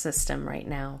medicine system right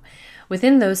now.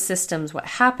 Within those systems, what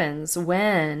happens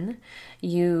when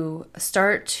you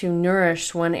start to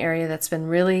nourish one area that's been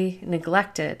really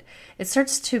neglected, it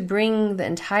starts to bring the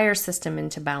entire system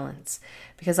into balance.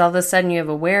 Because all of a sudden you have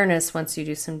awareness once you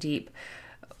do some deep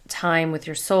time with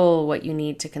your soul, what you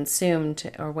need to consume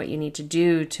or what you need to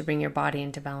do to bring your body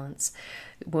into balance.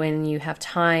 When you have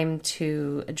time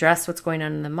to address what's going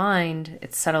on in the mind,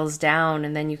 it settles down,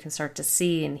 and then you can start to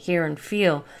see and hear and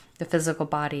feel the physical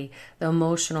body, the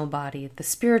emotional body, the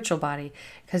spiritual body,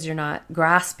 because you're not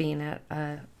grasping at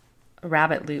a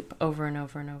rabbit loop over and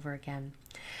over and over again.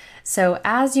 So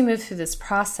as you move through this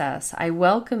process, I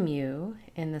welcome you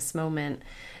in this moment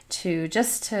to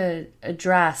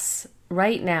address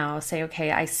right now, say,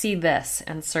 okay, I see this,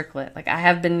 and circle it. Like, I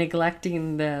have been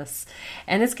neglecting this.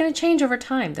 And it's going to change over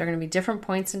time. There are going to be different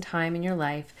points in time in your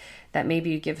life that maybe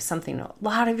you give something a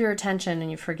lot of your attention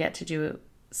and you forget to do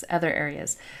other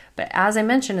areas. But as I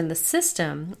mentioned in the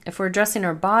system, if we're addressing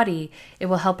our body, it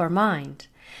will help our mind.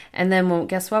 And then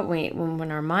guess what? When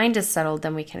our mind is settled,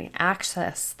 then we can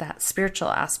access that spiritual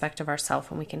aspect of ourself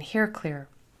and we can hear clear.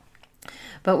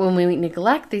 But when we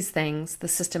neglect these things, the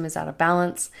system is out of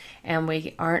balance and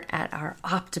we aren't at our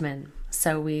optimum.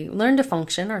 So we learn to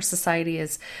function. Our society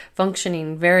is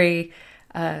functioning very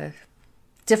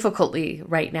difficultly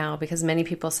right now because many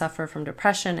people suffer from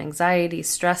depression, anxiety,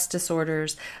 stress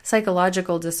disorders,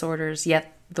 psychological disorders,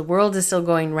 yet the world is still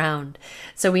going round.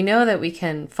 So we know that we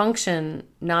can function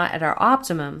not at our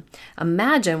optimum.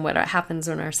 Imagine what happens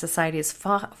when our society is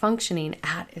functioning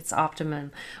at its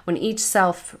optimum, when each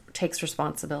self takes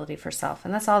responsibility for self.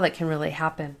 And that's all that can really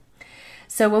happen.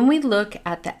 So when we look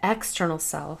at the external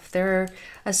self, there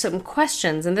are some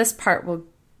questions, and this part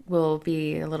will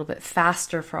be a little bit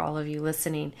faster for all of you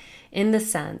listening, in the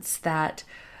sense that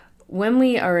when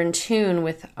we are in tune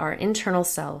with our internal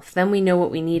self, then we know what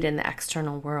we need in the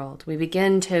external world. We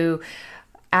begin to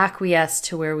acquiesce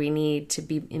to where we need to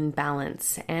be in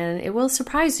balance, and it will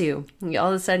surprise you. All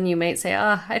of a sudden you might say,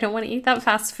 I don't want to eat that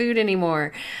fast food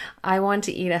anymore. I want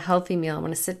to eat a healthy meal. I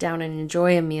want to sit down and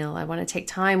enjoy a meal. I want to take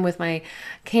time with my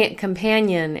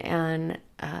companion and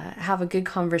have a good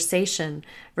conversation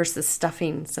versus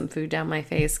stuffing some food down my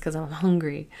face because I'm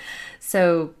hungry.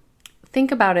 So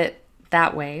think about it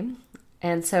that way.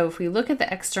 And so if we look at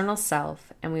the external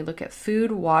self and we look at food,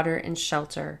 water, and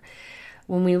shelter,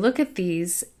 when we look at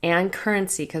these and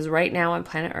currency, because right now on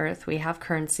planet Earth we have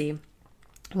currency,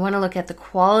 we want to look at the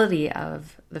quality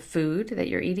of the food that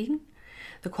you're eating,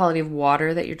 the quality of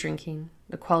water that you're drinking,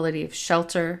 the quality of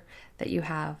shelter that you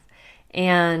have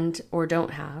and or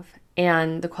don't have,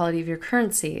 and the quality of your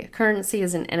currency. Currency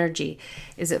is an energy.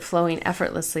 Is it flowing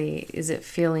effortlessly? Is it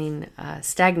feeling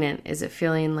stagnant? Is it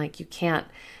feeling like you can't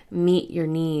meet your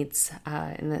needs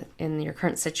in your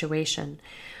current situation?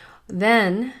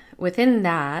 Then within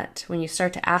that, when you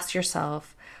start to ask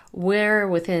yourself, where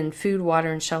within food,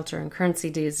 water, and shelter and currency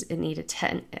does it need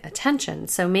attention?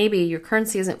 So maybe your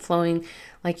currency isn't flowing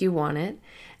like you want it.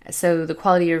 So the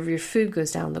quality of your food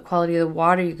goes down, the quality of the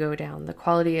water you go down, the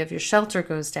quality of your shelter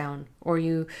goes down, or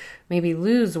you maybe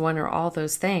lose one or all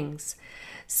those things.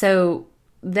 So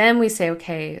then we say,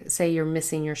 okay, say you're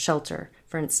missing your shelter,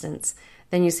 for instance.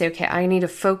 Then you say, okay, I need to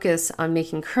focus on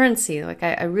making currency. Like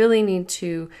I really need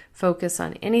to focus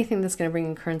on anything that's going to bring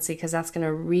in currency, because that's going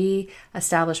to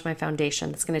re-establish my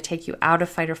foundation. That's going to take you out of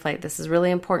fight or flight. This is a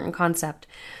really important concept.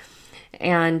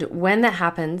 And when that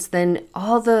happens, then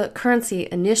all the currency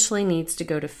initially needs to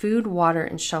go to food, water,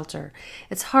 and shelter.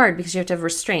 It's hard because you have to have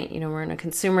restraint. We're in a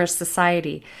consumerist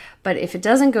society. But if it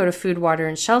doesn't go to food, water,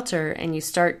 and shelter, and you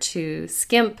start to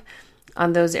skimp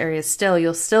on those areas still,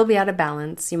 you'll still be out of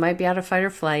balance. You might be out of fight or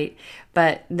flight,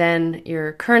 but then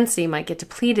your currency might get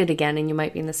depleted again and you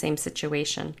might be in the same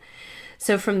situation.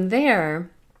 So from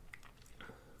there,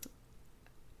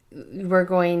 we're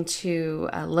going to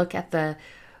look at the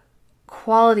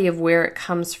quality of where it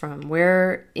comes from.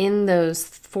 Where in those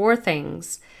 4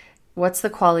 things, what's the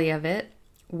quality of it?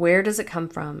 Where does it come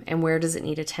from? And where does it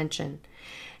need attention?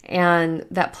 And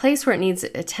that place where it needs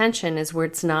attention is where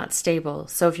it's not stable.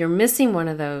 So if you're missing one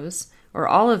of those or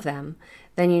all of them,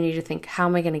 then you need to think, how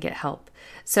am I going to get help?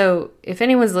 So if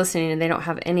anyone's listening and they don't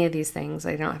have any of these things,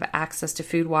 they don't have access to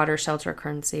food, water, shelter,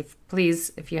 currency,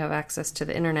 please, if you have access to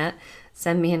the internet,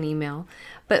 send me an email.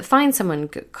 But find someone,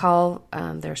 call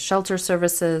their shelter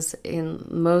services in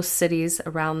most cities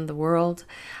around the world.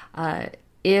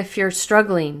 If you're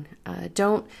struggling,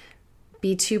 don't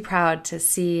be too proud to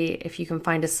see if you can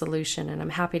find a solution. And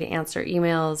I'm happy to answer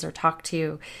emails or talk to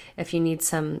you if you need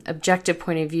some objective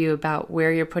point of view about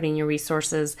where you're putting your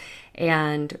resources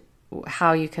and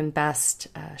how you can best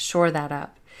shore that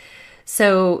up.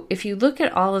 So if you look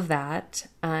at all of that,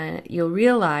 you'll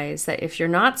realize that if you're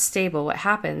not stable, what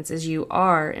happens is you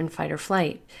are in fight or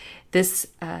flight. This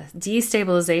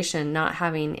destabilization, not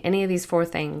having any of these 4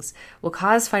 things, will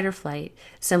cause fight or flight,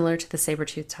 similar to the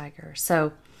saber-toothed tiger.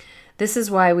 So this is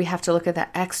why we have to look at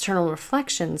that external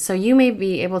reflection. So you may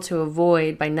be able to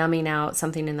avoid by numbing out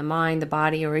something in the mind, the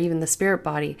body, or even the spirit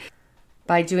body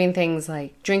by doing things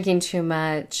like drinking too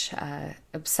much,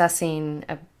 obsessing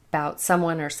about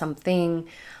someone or something.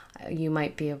 You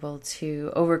might be able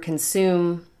to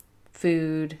overconsume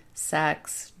food,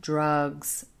 sex,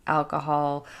 drugs,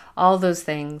 alcohol, all those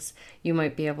things. You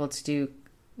might be able to do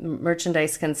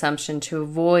merchandise consumption to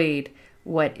avoid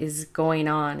what is going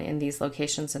on in these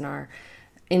locations in our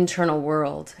internal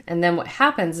world. And then what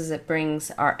happens is it brings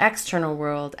our external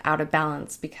world out of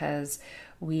balance because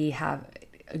we have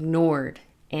ignored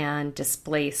and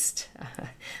displaced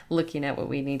looking at what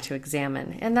we need to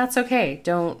examine. And that's okay.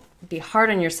 Don't be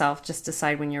hard on yourself. Just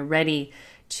decide when you're ready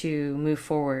to move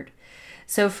forward.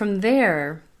 So from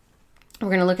there, we're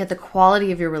going to look at the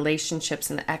quality of your relationships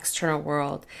in the external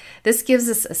world. This gives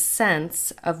us a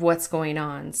sense of what's going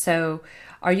on. So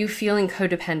are you feeling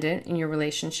codependent in your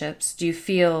relationships? Do you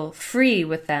feel free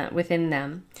within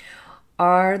them?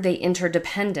 Are they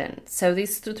interdependent? So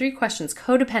these 3 questions.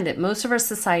 Codependent. Most of our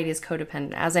society is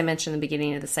codependent. As I mentioned in the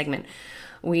beginning of the segment,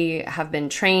 we have been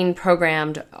trained,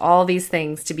 programmed, all these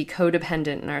things to be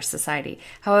codependent in our society.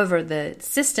 However, the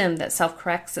system that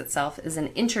self-corrects itself is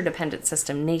an interdependent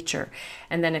system, nature.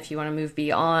 And then if you want to move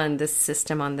beyond this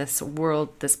system on this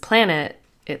world, this planet,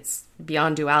 it's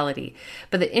beyond duality.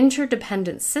 But the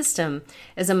interdependent system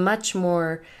is a much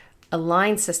more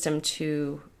aligned system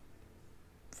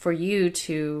for you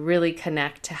to really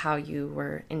connect to how you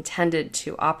were intended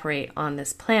to operate on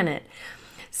this planet.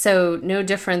 So no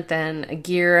different than a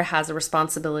gear has a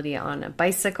responsibility on a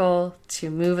bicycle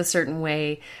to move a certain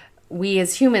way. We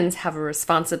as humans have a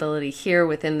responsibility here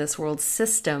within this world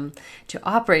system to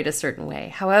operate a certain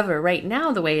way. However, right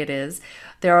now, the way it is,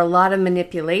 there are a lot of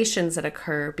manipulations that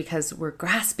occur because we're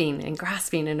grasping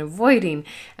and avoiding,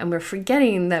 and we're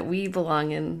forgetting that we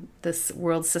belong in this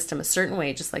world system a certain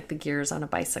way, just like the gears on a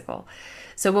bicycle.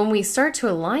 So when we start to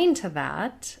align to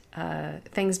that,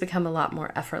 things become a lot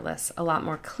more effortless, a lot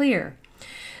more clear.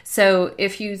 So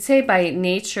if you say by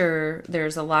nature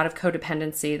there's a lot of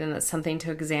codependency, then that's something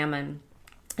to examine.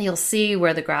 You'll see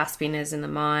where the grasping is in the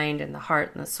mind and the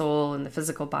heart and the soul and the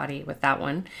physical body with that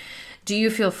one. Do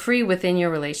you feel free within your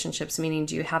relationships? Meaning,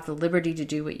 do you have the liberty to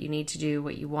do what you need to do,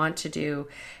 what you want to do?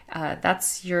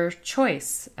 That's your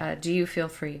choice. Do you feel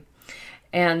free?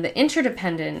 And the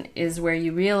interdependent is where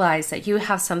you realize that you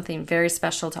have something very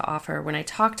special to offer. When I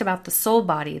talked about the soul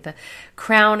body, the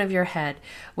crown of your head,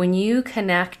 when you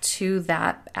connect to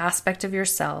that aspect of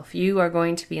yourself, you are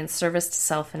going to be in service to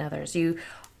self and others.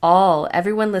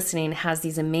 Everyone listening has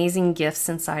these amazing gifts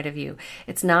inside of you.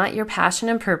 It's not your passion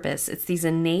and purpose. It's these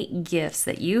innate gifts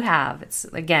that you have. It's,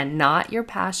 again, not your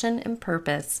passion and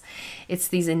purpose. It's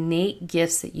these innate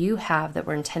gifts that you have that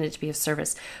were intended to be of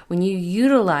service. When you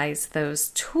utilize those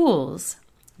tools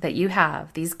that you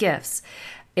have, these gifts,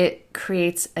 it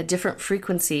creates a different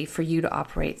frequency for you to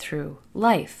operate through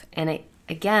life. And it,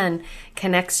 again,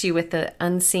 connects you with the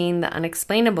unseen, the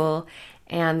unexplainable.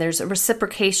 And there's a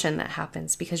reciprocation that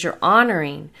happens because you're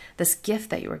honoring this gift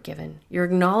that you were given. You're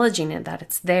acknowledging it, that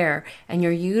it's there, and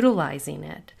you're utilizing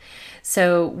it.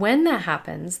 So when that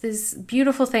happens, these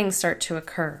beautiful things start to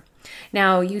occur.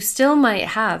 Now, you still might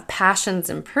have passions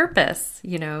and purpose.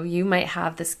 You might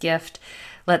have this gift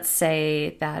let's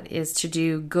say that is to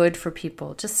do good for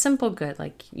people, just simple good.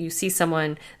 Like you see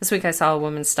someone, this week I saw a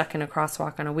woman stuck in a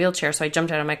crosswalk on a wheelchair, so I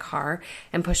jumped out of my car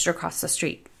and pushed her across the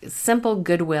street. Simple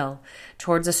goodwill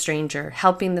towards a stranger,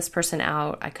 helping this person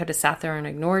out. I could have sat there and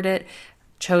ignored it,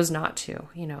 chose not to.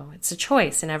 It's a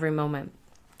choice in every moment.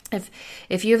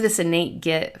 If you have this innate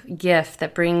gift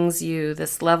that brings you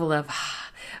this level of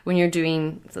when you're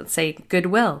doing, let's say,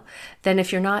 goodwill, then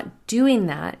if you're not doing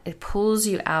that, it pulls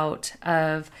you out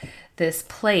of this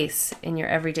place in your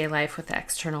everyday life with the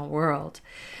external world.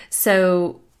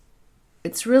 So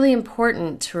it's really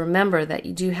important to remember that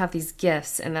you do have these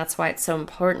gifts, and that's why it's so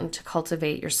important to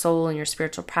cultivate your soul and your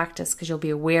spiritual practice, because you'll be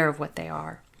aware of what they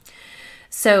are.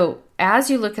 So as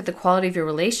you look at the quality of your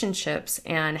relationships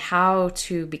and how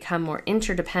to become more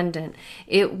interdependent,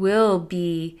 it will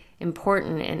be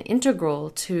important and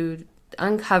integral to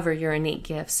uncover your innate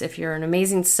gifts. If you're an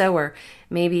amazing sewer,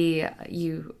 maybe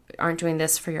you aren't doing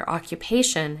this for your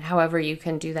occupation. However, you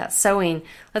can do that sewing,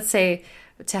 let's say,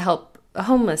 to help a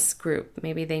homeless group.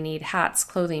 Maybe they need hats,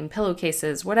 clothing,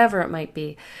 pillowcases, whatever it might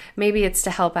be. Maybe it's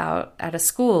to help out at a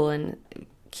school and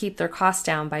keep their costs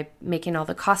down by making all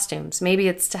the costumes. Maybe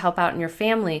it's to help out in your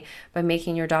family by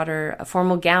making your daughter a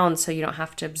formal gown so you don't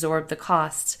have to absorb the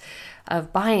costs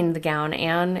of buying the gown,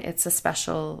 and it's a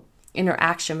special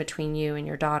interaction between you and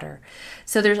your daughter.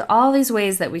 So there's all these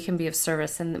ways that we can be of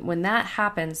service, and when that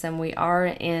happens, then we are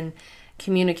in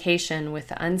communication with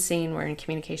the unseen, we're in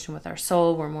communication with our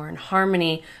soul, we're more in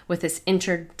harmony with this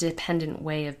interdependent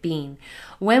way of being.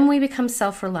 When we become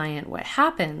self-reliant, what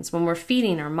happens when we're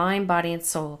feeding our mind, body, and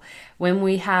soul, when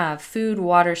we have food,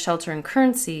 water, shelter, and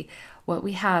currency, what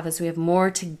we have is we have more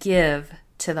to give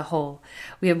to the whole.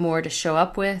 We have more to show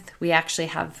up with. We actually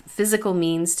have physical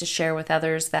means to share with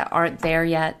others that aren't there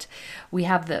yet. We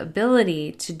have the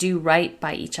ability to do right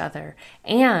by each other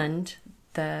and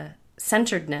the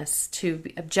centeredness to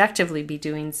objectively be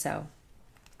doing so.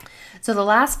 So the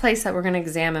last place that we're going to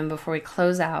examine before we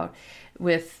close out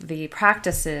with the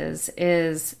practices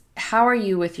is, how are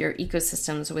you with your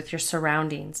ecosystems, with your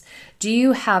surroundings? Do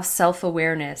you have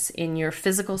self-awareness in your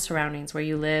physical surroundings where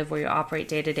you live, where you operate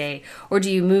day to day? Or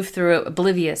do you move through it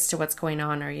oblivious to what's going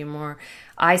on? Are you more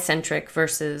I-centric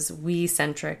versus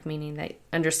we-centric, meaning that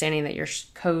understanding that you're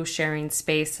co-sharing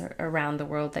space around the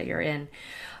world that you're in?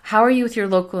 How are you with your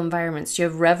local environments? Do you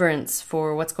have reverence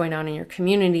for what's going on in your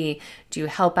community? Do you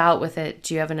help out with it?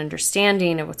 Do you have an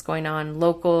understanding of what's going on in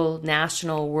local,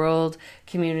 national, world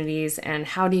communities? And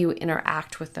how do you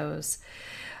interact with those?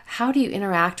 How do you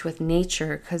interact with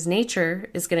nature? Because nature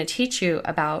is going to teach you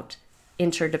about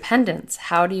interdependence.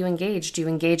 How do you engage? Do you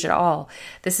engage at all?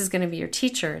 This is going to be your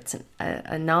teacher. It's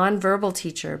a non-verbal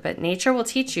teacher, but nature will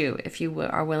teach you if you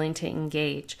are willing to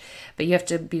engage. But you have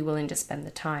to be willing to spend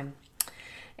the time.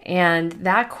 And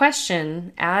that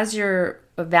question, as you're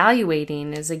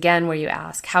evaluating, is again where you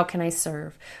ask, how can I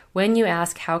serve? When you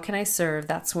ask, how can I serve?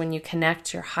 That's when you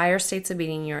connect your higher states of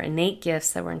being, your innate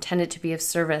gifts that were intended to be of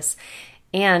service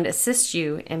and assist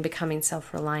you in becoming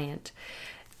self-reliant,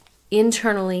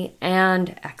 internally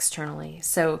and externally.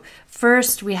 So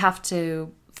first we have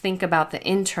to think about the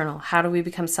internal. How do we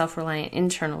become self-reliant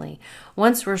internally?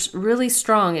 Once we're really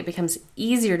strong, it becomes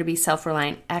easier to be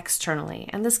self-reliant externally.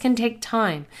 And this can take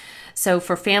time. So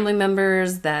for family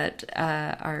members that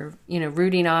are,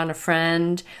 rooting on a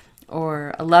friend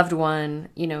or a loved one,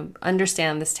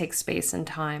 understand this takes space and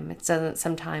time. It doesn't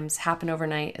sometimes happen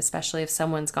overnight, especially if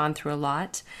someone's gone through a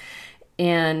lot.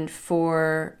 And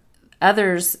for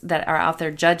others that are out there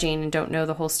judging and don't know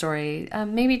the whole story,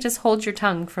 maybe just hold your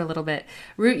tongue for a little bit.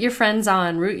 Root your friends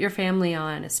on, root your family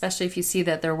on, especially if you see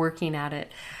that they're working at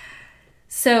it.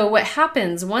 So what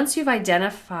happens once you've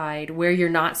identified where you're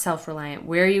not self-reliant,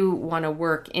 where you want to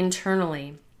work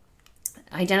internally,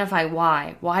 identify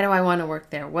why. Why do I want to work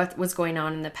there? What was going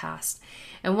on in the past?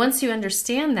 And once you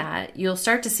understand that, you'll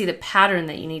start to see the pattern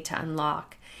that you need to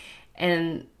unlock.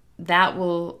 And that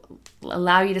will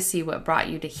allow you to see what brought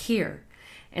you to here.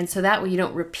 And so that way you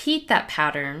don't repeat that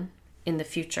pattern in the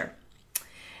future.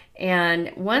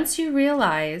 And once you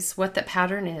realize what that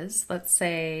pattern is, let's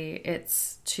say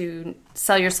it's to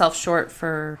sell yourself short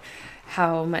for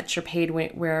how much you're paid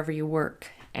wherever you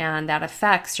work. And that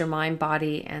affects your mind,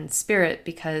 body, and spirit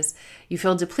because you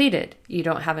feel depleted. You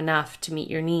don't have enough to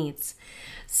meet your needs.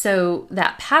 So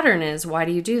that pattern is, why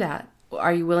do you do that?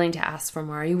 Are you willing to ask for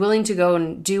more? Are you willing to go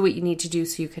and do what you need to do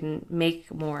so you can make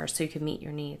more, so you can meet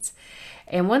your needs?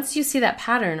 And once you see that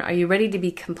pattern, are you ready to be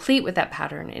complete with that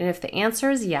pattern? And if the answer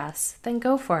is yes, then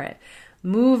go for it.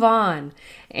 Move on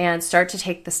and start to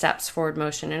take the steps forward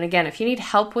motion. And again, if you need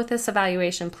help with this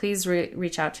evaluation, please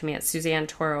reach out to me at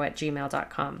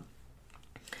SuzanneToro@gmail.com.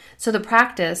 So the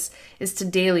practice is to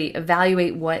daily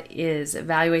evaluate what is,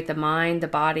 evaluate the mind, the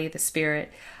body, the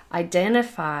spirit,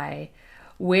 identify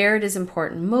where it is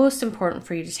important, most important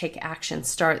for you to take action.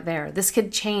 Start there. This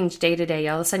could change day to day.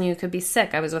 All of a sudden you could be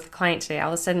sick. I was with a client today.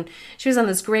 All of a sudden she was on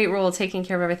this great roll taking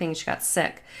care of everything. She got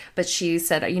sick, but she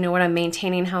said, you know what? I'm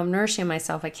maintaining how I'm nourishing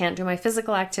myself. I can't do my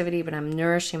physical activity, but I'm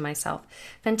nourishing myself.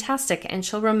 Fantastic. And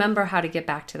she'll remember how to get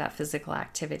back to that physical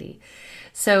activity.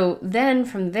 So then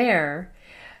from there,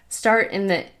 start in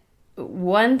the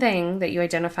one thing that you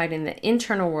identified in the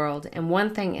internal world and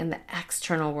one thing in the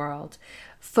external world.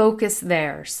 Focus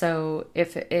there. So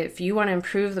if you want to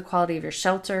improve the quality of your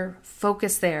shelter,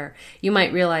 focus there. You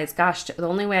might realize, gosh, the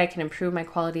only way I can improve my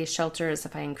quality of shelter is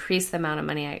if I increase the amount of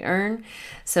money I earn.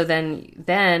 So then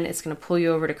it's going to pull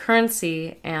you over to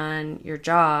currency and your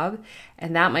job,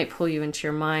 and that might pull you into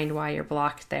your mind why you're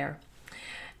blocked there.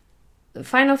 The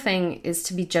final thing is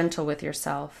to be gentle with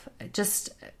yourself. Just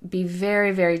be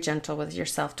very, very gentle with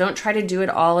yourself. Don't try to do it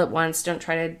all at once. Don't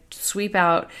try to sweep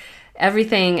out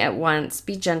everything at once.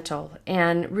 Be gentle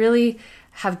and really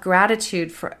have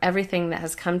gratitude for everything that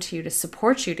has come to you to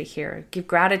support you to here. Give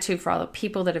gratitude for all the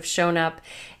people that have shown up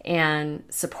and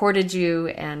supported you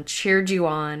and cheered you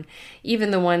on,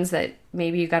 even the ones that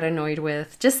maybe you got annoyed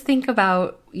with. Just think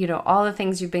about, all the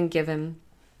things you've been given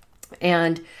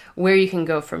and where you can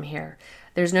go from here.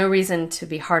 There's no reason to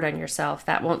be hard on yourself.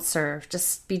 That won't serve.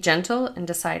 Just be gentle and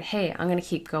decide, hey, I'm going to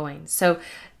keep going. So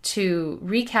to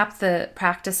recap the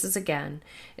practices again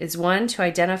is one, to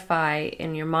identify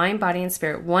in your mind, body, and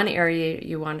spirit one area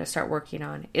you want to start working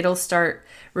on. It'll start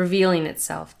revealing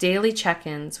itself. Daily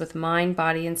check-ins with mind,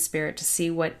 body, and spirit to see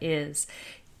what is.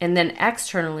 And then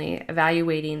externally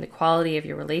evaluating the quality of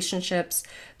your relationships,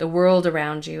 the world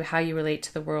around you, how you relate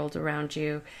to the world around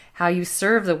you, how you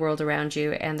serve the world around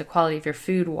you, and the quality of your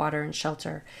food, water, and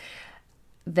shelter.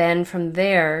 Then from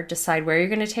there, decide where you're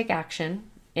going to take action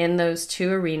in those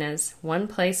two arenas. One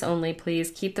place only, please.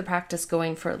 Keep the practice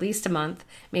going for at least a month,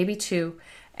 maybe 2,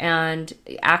 and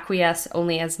acquiesce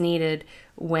only as needed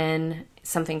when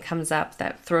something comes up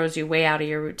that throws you way out of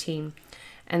your routine.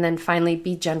 And then finally,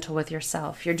 be gentle with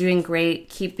yourself. You're doing great.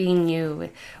 Keep being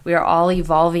you. We are all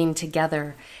evolving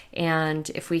together. And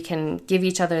if we can give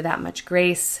each other that much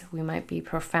grace, we might be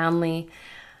profoundly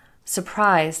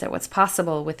surprised at what's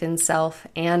possible within self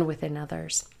and within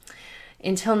others.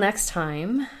 Until next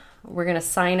time, we're going to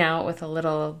sign out with a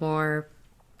little more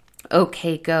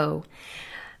okay, go.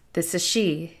 This is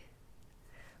she,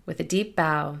 with a deep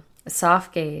bow, a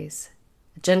soft gaze,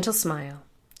 a gentle smile,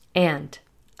 and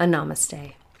a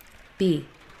namaste. Be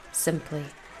simply.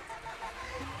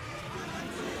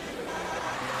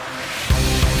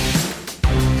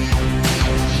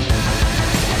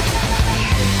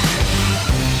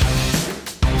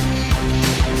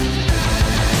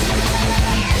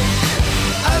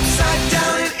 Upside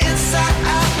down and inside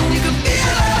out, and you can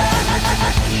feel it.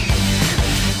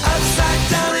 Upside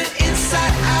down and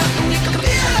inside out, and you can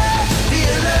feel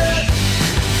it.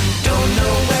 Don't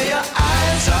know where your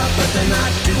eyes are, but they're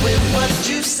not doing what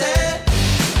you said.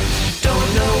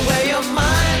 Don't know where your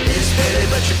mind is, baby,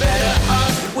 but you're better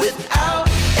off without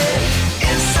it.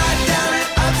 Inside down and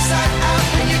upside out,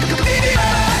 and you can feel it.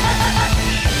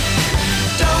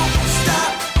 Don't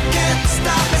stop, can't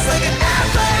stop, it's like an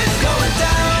airplane going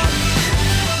down.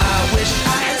 I wish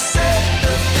I had said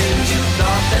the things you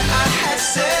thought that I had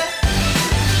said.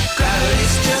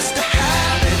 Gravity's just a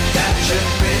habit that you're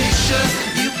pretty sure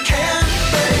you can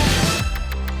break.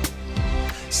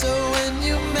 So when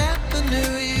you met the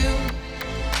new you,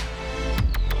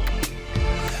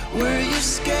 were you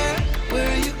scared?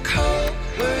 Were you cold?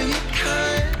 Were you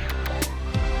kind?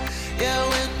 Yeah,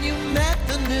 when you met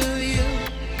the new you,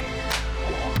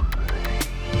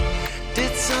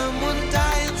 did someone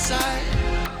die inside?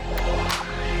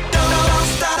 Don't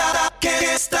stop,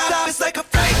 can't stop, it's like a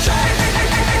freight train.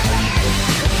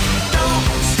 Don't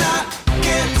stop,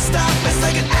 can't stop, it's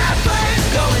like an airplane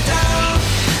going down.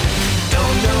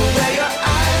 Don't know where your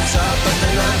eyes are, but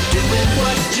they're not doing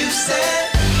what you said.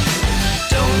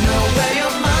 Don't know where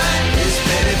your mind is,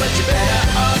 baby, but you're better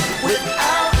off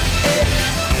without it.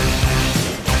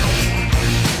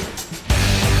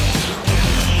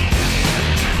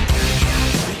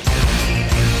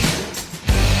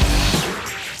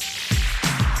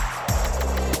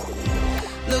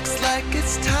 Looks like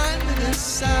it's time to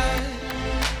decide.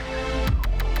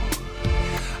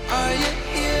 Are you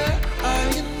here? Are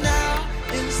you now?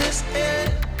 Is this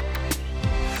it?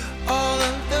 All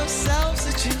of those selves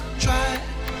that you tried,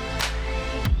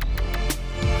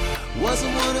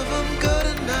 wasn't one of them good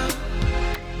enough?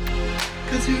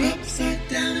 'Cause you're upside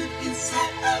down and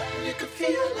inside out, and you can feel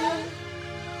it.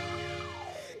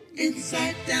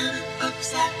 Inside down and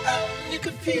upside up, you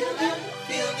can feel it,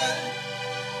 feel it.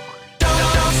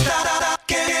 Don't stop,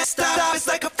 can't stop, it's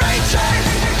like a